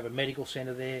 We'll have a medical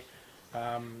centre there.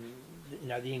 You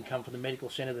know, the income from the medical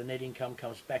centre, the net income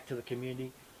comes back to the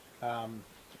community.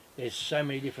 There's so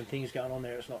many different things going on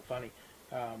there. It's not funny.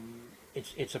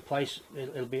 It's a place.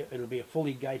 It'll be a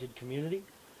fully gated community.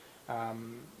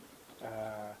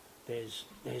 There's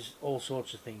all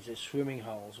sorts of things. There's swimming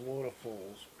holes,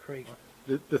 waterfalls, creeks.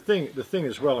 The thing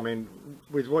as well. I mean,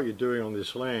 with what you're doing on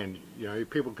this land, you know,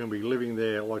 people can be living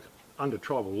there like under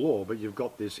tribal law, but you've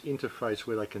got this interface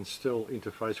where they can still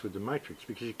interface with the matrix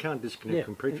because you can't disconnect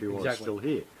completely while it's still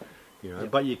here. You know,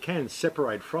 but you can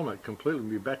separate from it completely and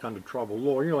be back under tribal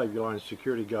law. You know, have your own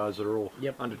security guards that are all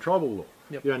under tribal law.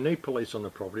 You don't need police on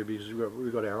the property because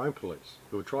we've got our own police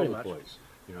who are tribal police.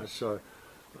 You know, so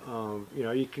you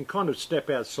know, you can kind of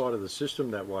step outside of the system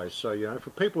that way. So you know,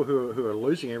 for people who are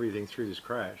losing everything through this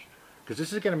crash, because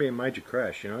this is going to be a major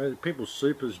crash. You know, people's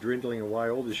supers dwindling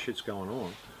away, all this shit's going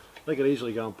on. They could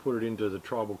easily go and put it into the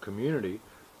tribal community,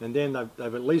 and then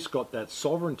they've at least got that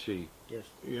sovereignty, you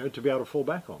know, to be able to fall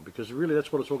back on. Because really,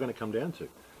 that's what it's all going to come down to,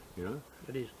 you know.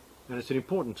 It is, and it's an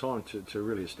important time to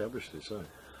really establish this.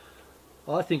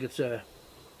 I think it's a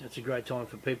great time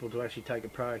for people to actually take a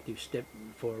proactive step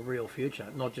for a real future,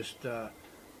 not just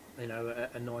you know,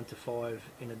 a 9 to 5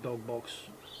 in a dog box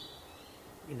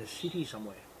in a city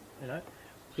somewhere, you know.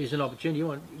 Here's an opportunity. You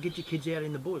want to get your kids out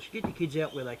in the bush. Get your kids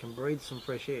out where they can breathe some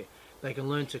fresh air. They can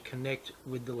learn to connect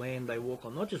with the land they walk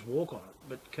on. Not just walk on it,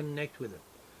 but connect with it.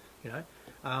 You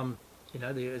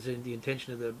know, there's the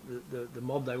intention of the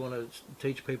mob. They want to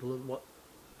teach people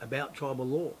about tribal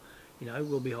law. You know,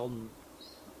 we'll be holding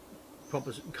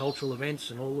proper cultural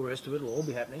events and all the rest of it. Will all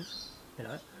be happening. You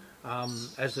know,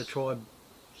 as the tribe,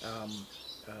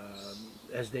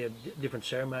 as their different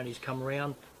ceremonies come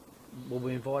around, we'll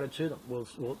be invited to them.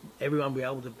 Everyone will be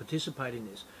able to participate in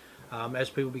this. As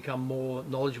people become more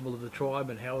knowledgeable of the tribe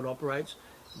and how it operates,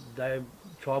 the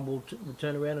tribe will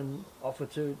turn around and offer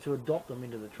to adopt them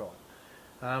into the tribe.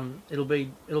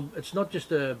 It's not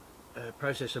just a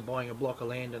process of buying a block of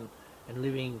land and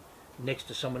living next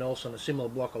to someone else on a similar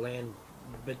block of land,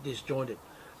 but disjointed.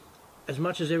 As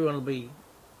much as everyone will be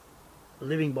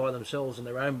living by themselves in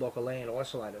their own block of land,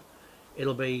 isolated,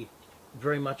 it'll be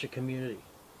very much a community.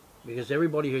 Because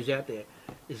everybody who's out there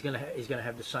is going to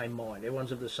have the same mind.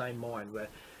 Everyone's of the same mind.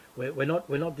 We're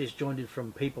not disjointed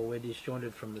from people. We're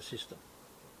disjointed from the system.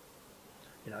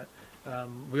 You know,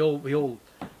 we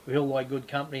all like good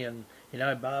company and, you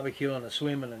know, barbecue and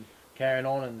swimming and carrying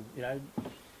on and, you know,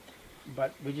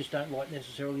 but we just don't like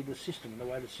necessarily the system, the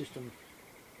way the system,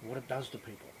 what it does to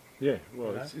people. Yeah,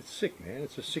 well, you know? It's sick, man.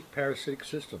 It's a sick parasitic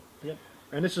system. Yep.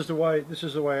 And this is the way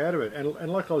out of it.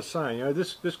 And like I was saying, you know,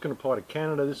 this can apply to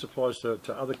Canada. This applies to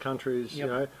other countries. You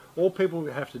know, all people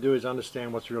have to do is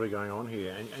understand what's really going on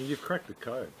here, and you've cracked the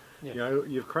code. You know,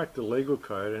 you've cracked the legal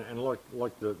code, and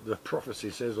like the prophecy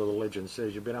says or the legend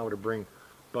says, you've been able to bring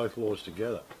both laws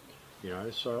together. You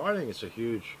know, so I think it's a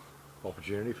huge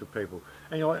opportunity for people.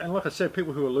 And you know, and like I said,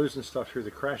 people who are losing stuff through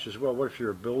the crash as well. What if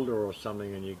you're a builder or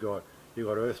something and you got, you've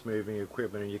got earth moving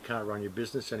equipment and you can't run your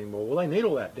business anymore. Well, they need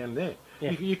all that down there.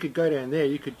 Yeah. You could go down there,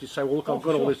 you could just say, well, look, I've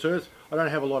got all this earth. I don't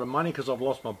have a lot of money because I've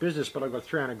lost my business, but I've got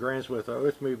 300 grand's worth of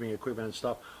earth moving equipment and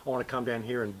stuff. I want to come down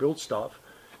here and build stuff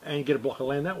and get a block of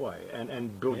land that way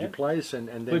and build your place and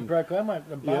then... We broke our mate,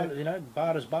 you know,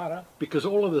 barter's barter. Because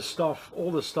all the stuff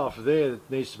there that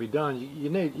needs to be done,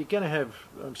 you're going to have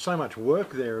so much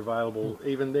work there available,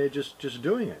 even there just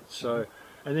doing it. So,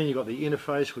 and then you've got the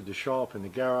interface with the shop and the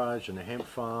garage and the hemp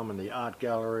farm and the art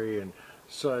gallery, and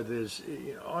so there's,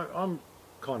 you know, I'm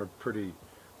kind of pretty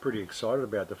excited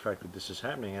about the fact that this is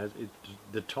happening, and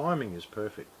the timing is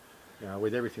perfect, you know,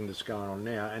 with everything that's going on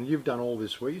now. And you've done all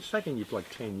this work. It's taken you like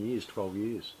 10 years, 12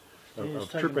 years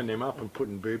of tripping them up and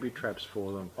putting booby traps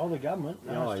for them. Oh, the government?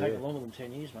 No, it's taken longer than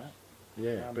 10 years, mate.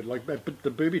 Yeah, but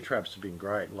the booby traps have been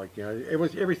great. Like, you know,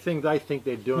 everything they think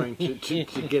they're doing to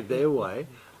get their way.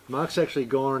 Mark's actually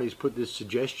gone and he's put this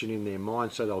suggestion in their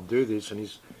mind, so they'll do this, and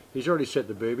he's already set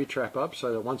the booby trap up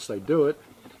so that once they do it,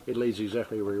 it leads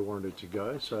exactly where he wanted it to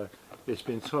go. So it's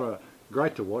been sort of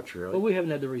great to watch, really. Well, we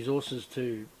haven't had the resources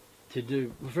to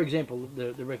do, for example,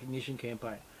 the recognition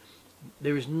campaign.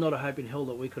 There is not a hope in hell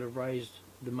that we could have raised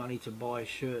the money to buy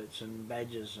shirts and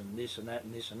badges and this and that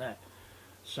and this and that.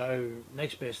 So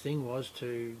next best thing was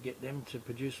to get them to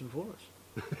produce them for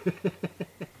us.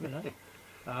 You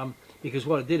know, because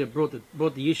what it did, it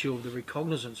brought the issue of the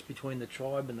recognizance between the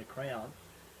tribe and the crown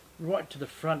right to the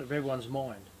front of everyone's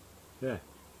mind. Yeah.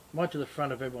 Right to the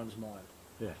front of everyone's mind.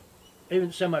 Yeah.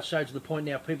 Even so much so to the point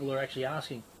now people are actually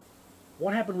asking,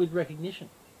 what happened with recognition?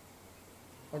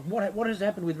 Like what has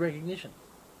happened with recognition?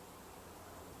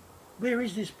 Where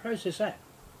is this process at?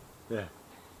 Yeah.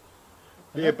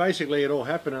 Yeah, basically it all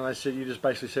happened, and they said, you just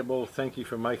basically said, well, thank you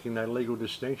for making that legal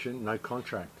distinction, no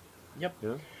contract. Yep.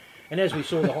 Yeah. And as we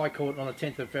saw the High Court on the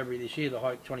 10th of February this year, the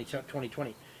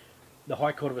 2020, the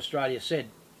High Court of Australia said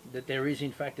that there is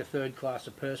in fact a third class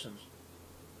of persons,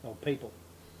 or people.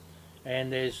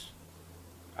 And there's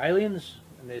aliens,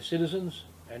 and there's citizens,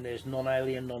 and there's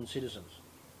non-alien, non-citizens.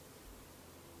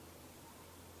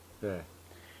 Yeah.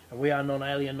 And we are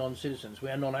non-alien, non-citizens. We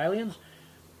are non-aliens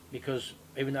because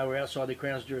even though we're outside the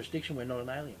Crown's jurisdiction, we're not an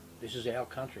alien. This is our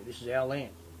country. This is our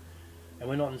land. And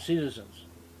we're not citizens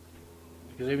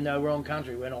because even though we're on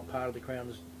country, we're not part of the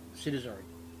Crown's citizenry.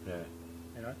 Yeah.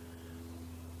 You know,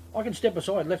 I can step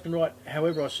aside left and right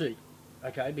however I see,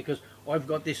 okay, because I've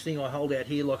got this thing I hold out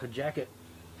here like a jacket,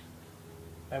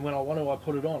 and when I want to, I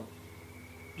put it on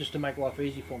just to make life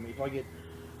easy for me. If I get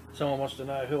someone wants to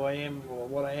know who I am or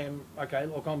what I am, okay,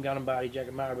 look, I'm Gun and Barty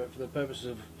Jacket Mara, but for the purposes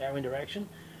of our interaction,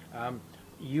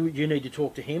 you need to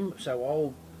talk to him,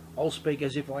 so I'll speak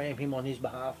as if I am him on his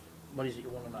behalf. What is it you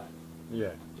want to know?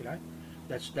 Yeah. You know,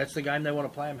 that's the game they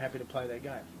want to play. I'm happy to play that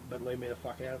game, but leave me the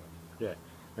fuck out of it. Yeah.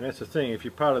 And that's the thing. If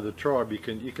you're part of the tribe, you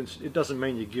can. It doesn't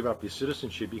mean you give up your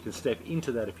citizenship. You can step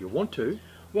into that if you want to.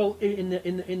 Well, in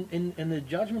the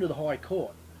judgment of the High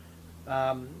Court,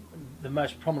 the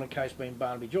most prominent case being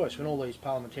Barnaby Joyce, when all these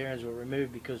parliamentarians were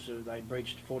removed because they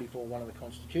breached 44(1) of the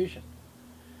Constitution.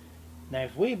 Now,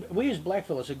 if we as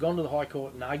blackfellas had gone to the High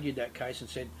Court and argued that case and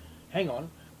said, hang on,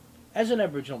 as an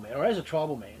Aboriginal man or as a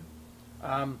tribal man,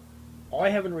 I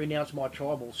haven't renounced my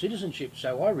tribal citizenship,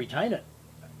 so I retain it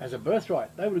as a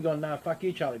birthright, they would have gone, no, fuck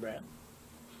you, Charlie Brown.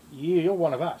 You're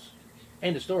one of us.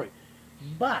 End of story.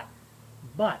 But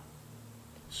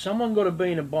someone got a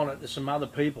bee in a bonnet to some other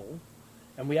people,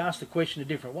 and we asked the question a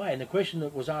different way. And the question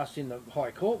that was asked in the High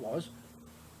Court was,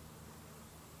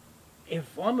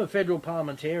 if I'm a federal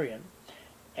parliamentarian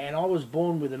and I was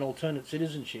born with an alternate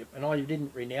citizenship and I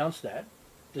didn't renounce that,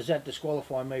 does that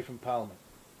disqualify me from Parliament?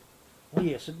 Well,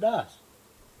 yes, it does.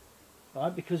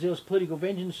 Right? Because there was political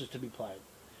vengeances to be played.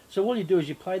 So all you do is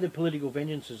you play the political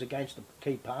vengeances against the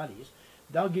key parties.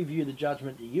 They'll give you the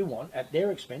judgment that you want at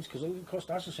their expense, because it cost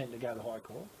us a cent to go to the High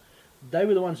Court. They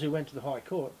were the ones who went to the High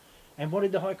Court. And what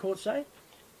did the High Court say?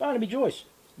 Barnaby Joyce,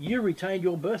 you retained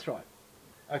your birthright.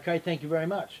 Okay, thank you very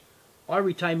much. I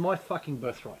retain my fucking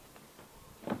birthright.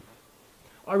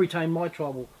 I retain my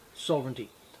tribal sovereignty.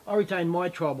 I retain my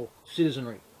tribal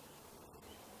citizenry.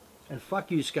 And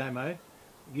fuck you, ScoMo,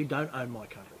 you don't own my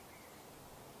country.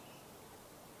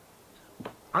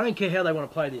 I don't care how they want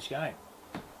to play this game.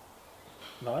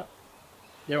 Right?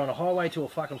 They're on a highway to a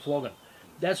fucking flogging.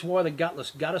 That's why the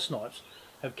gutless gutter snipes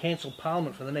have cancelled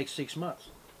Parliament for the next 6 months.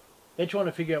 They're trying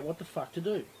to figure out what the fuck to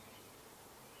do.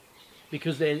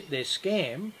 Because their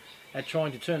scam at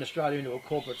trying to turn Australia into a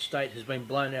corporate state has been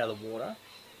blown out of the water.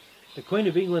 The Queen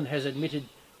of England has admitted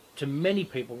to many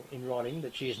people in writing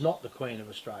that she is not the Queen of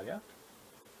Australia.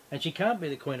 And she can't be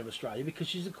the Queen of Australia because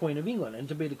she's the Queen of England. And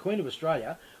to be the Queen of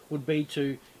Australia would be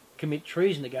to commit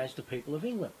treason against the people of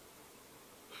England.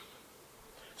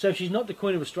 So if she's not the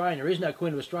Queen of Australia, there is no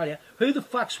Queen of Australia, who the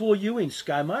fuck swore you in,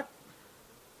 ScoMuck?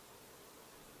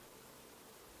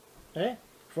 Yeah?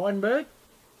 Frydenberg?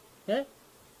 Yeah?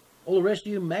 All the rest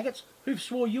of you maggots, who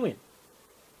swore you in?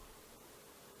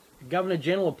 The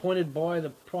Governor-General appointed by the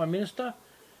Prime Minister,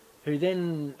 who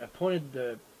then appointed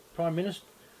the Prime Minister.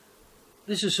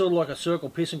 This is sort of like a circle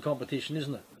pissing competition,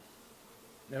 isn't it?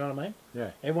 You know what I mean?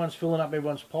 Yeah. Everyone's filling up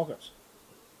everyone's pockets.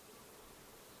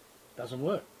 Doesn't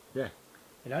work. Yeah.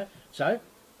 You know? So,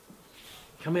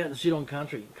 come out and sit on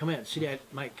country. Come out and sit out,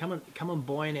 mate. Come and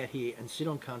buy in out here and sit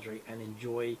on country and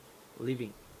enjoy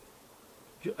living.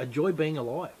 Enjoy being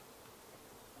alive.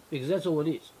 Because that's all it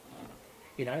is.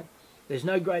 You know? There's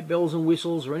no great bells and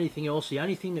whistles or anything else. The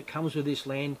only thing that comes with this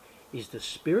land is the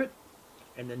spirit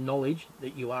and the knowledge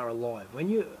that you are alive. When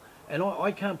you, and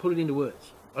I can't put it into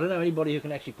words. I don't know anybody who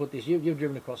can actually put this. You've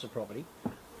driven across the property.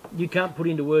 You can't put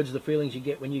into words the feelings you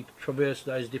get when you traverse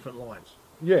those different lines.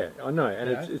 Yeah, I know, and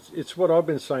You know? it's what I've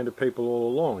been saying to people all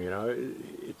along. You know,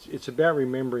 it's about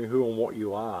remembering who and what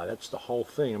you are. That's the whole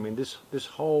thing. I mean, this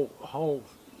whole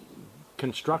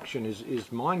construction is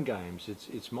mind games.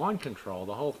 It's mind control.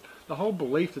 The whole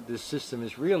belief that this system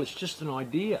is real. It's just an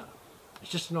idea.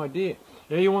 It's just an idea.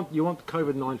 You know, you want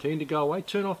COVID-19 to go away.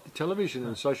 Turn off the television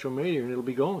and social media, and it'll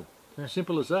be gone. Yeah.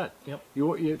 Simple as that. Yep.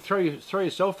 You throw your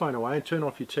cell phone away and turn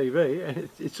off your TV, and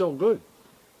it's all good.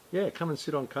 Yeah, come and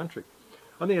sit on country.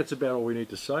 I think that's about all we need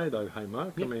to say, though. Hey,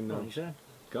 Mark. Yep, I mean, I think so.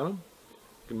 Gunham,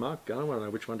 Mark Gunham. I don't know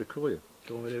which one to call you,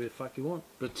 Call me whatever the fuck you want.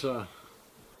 but.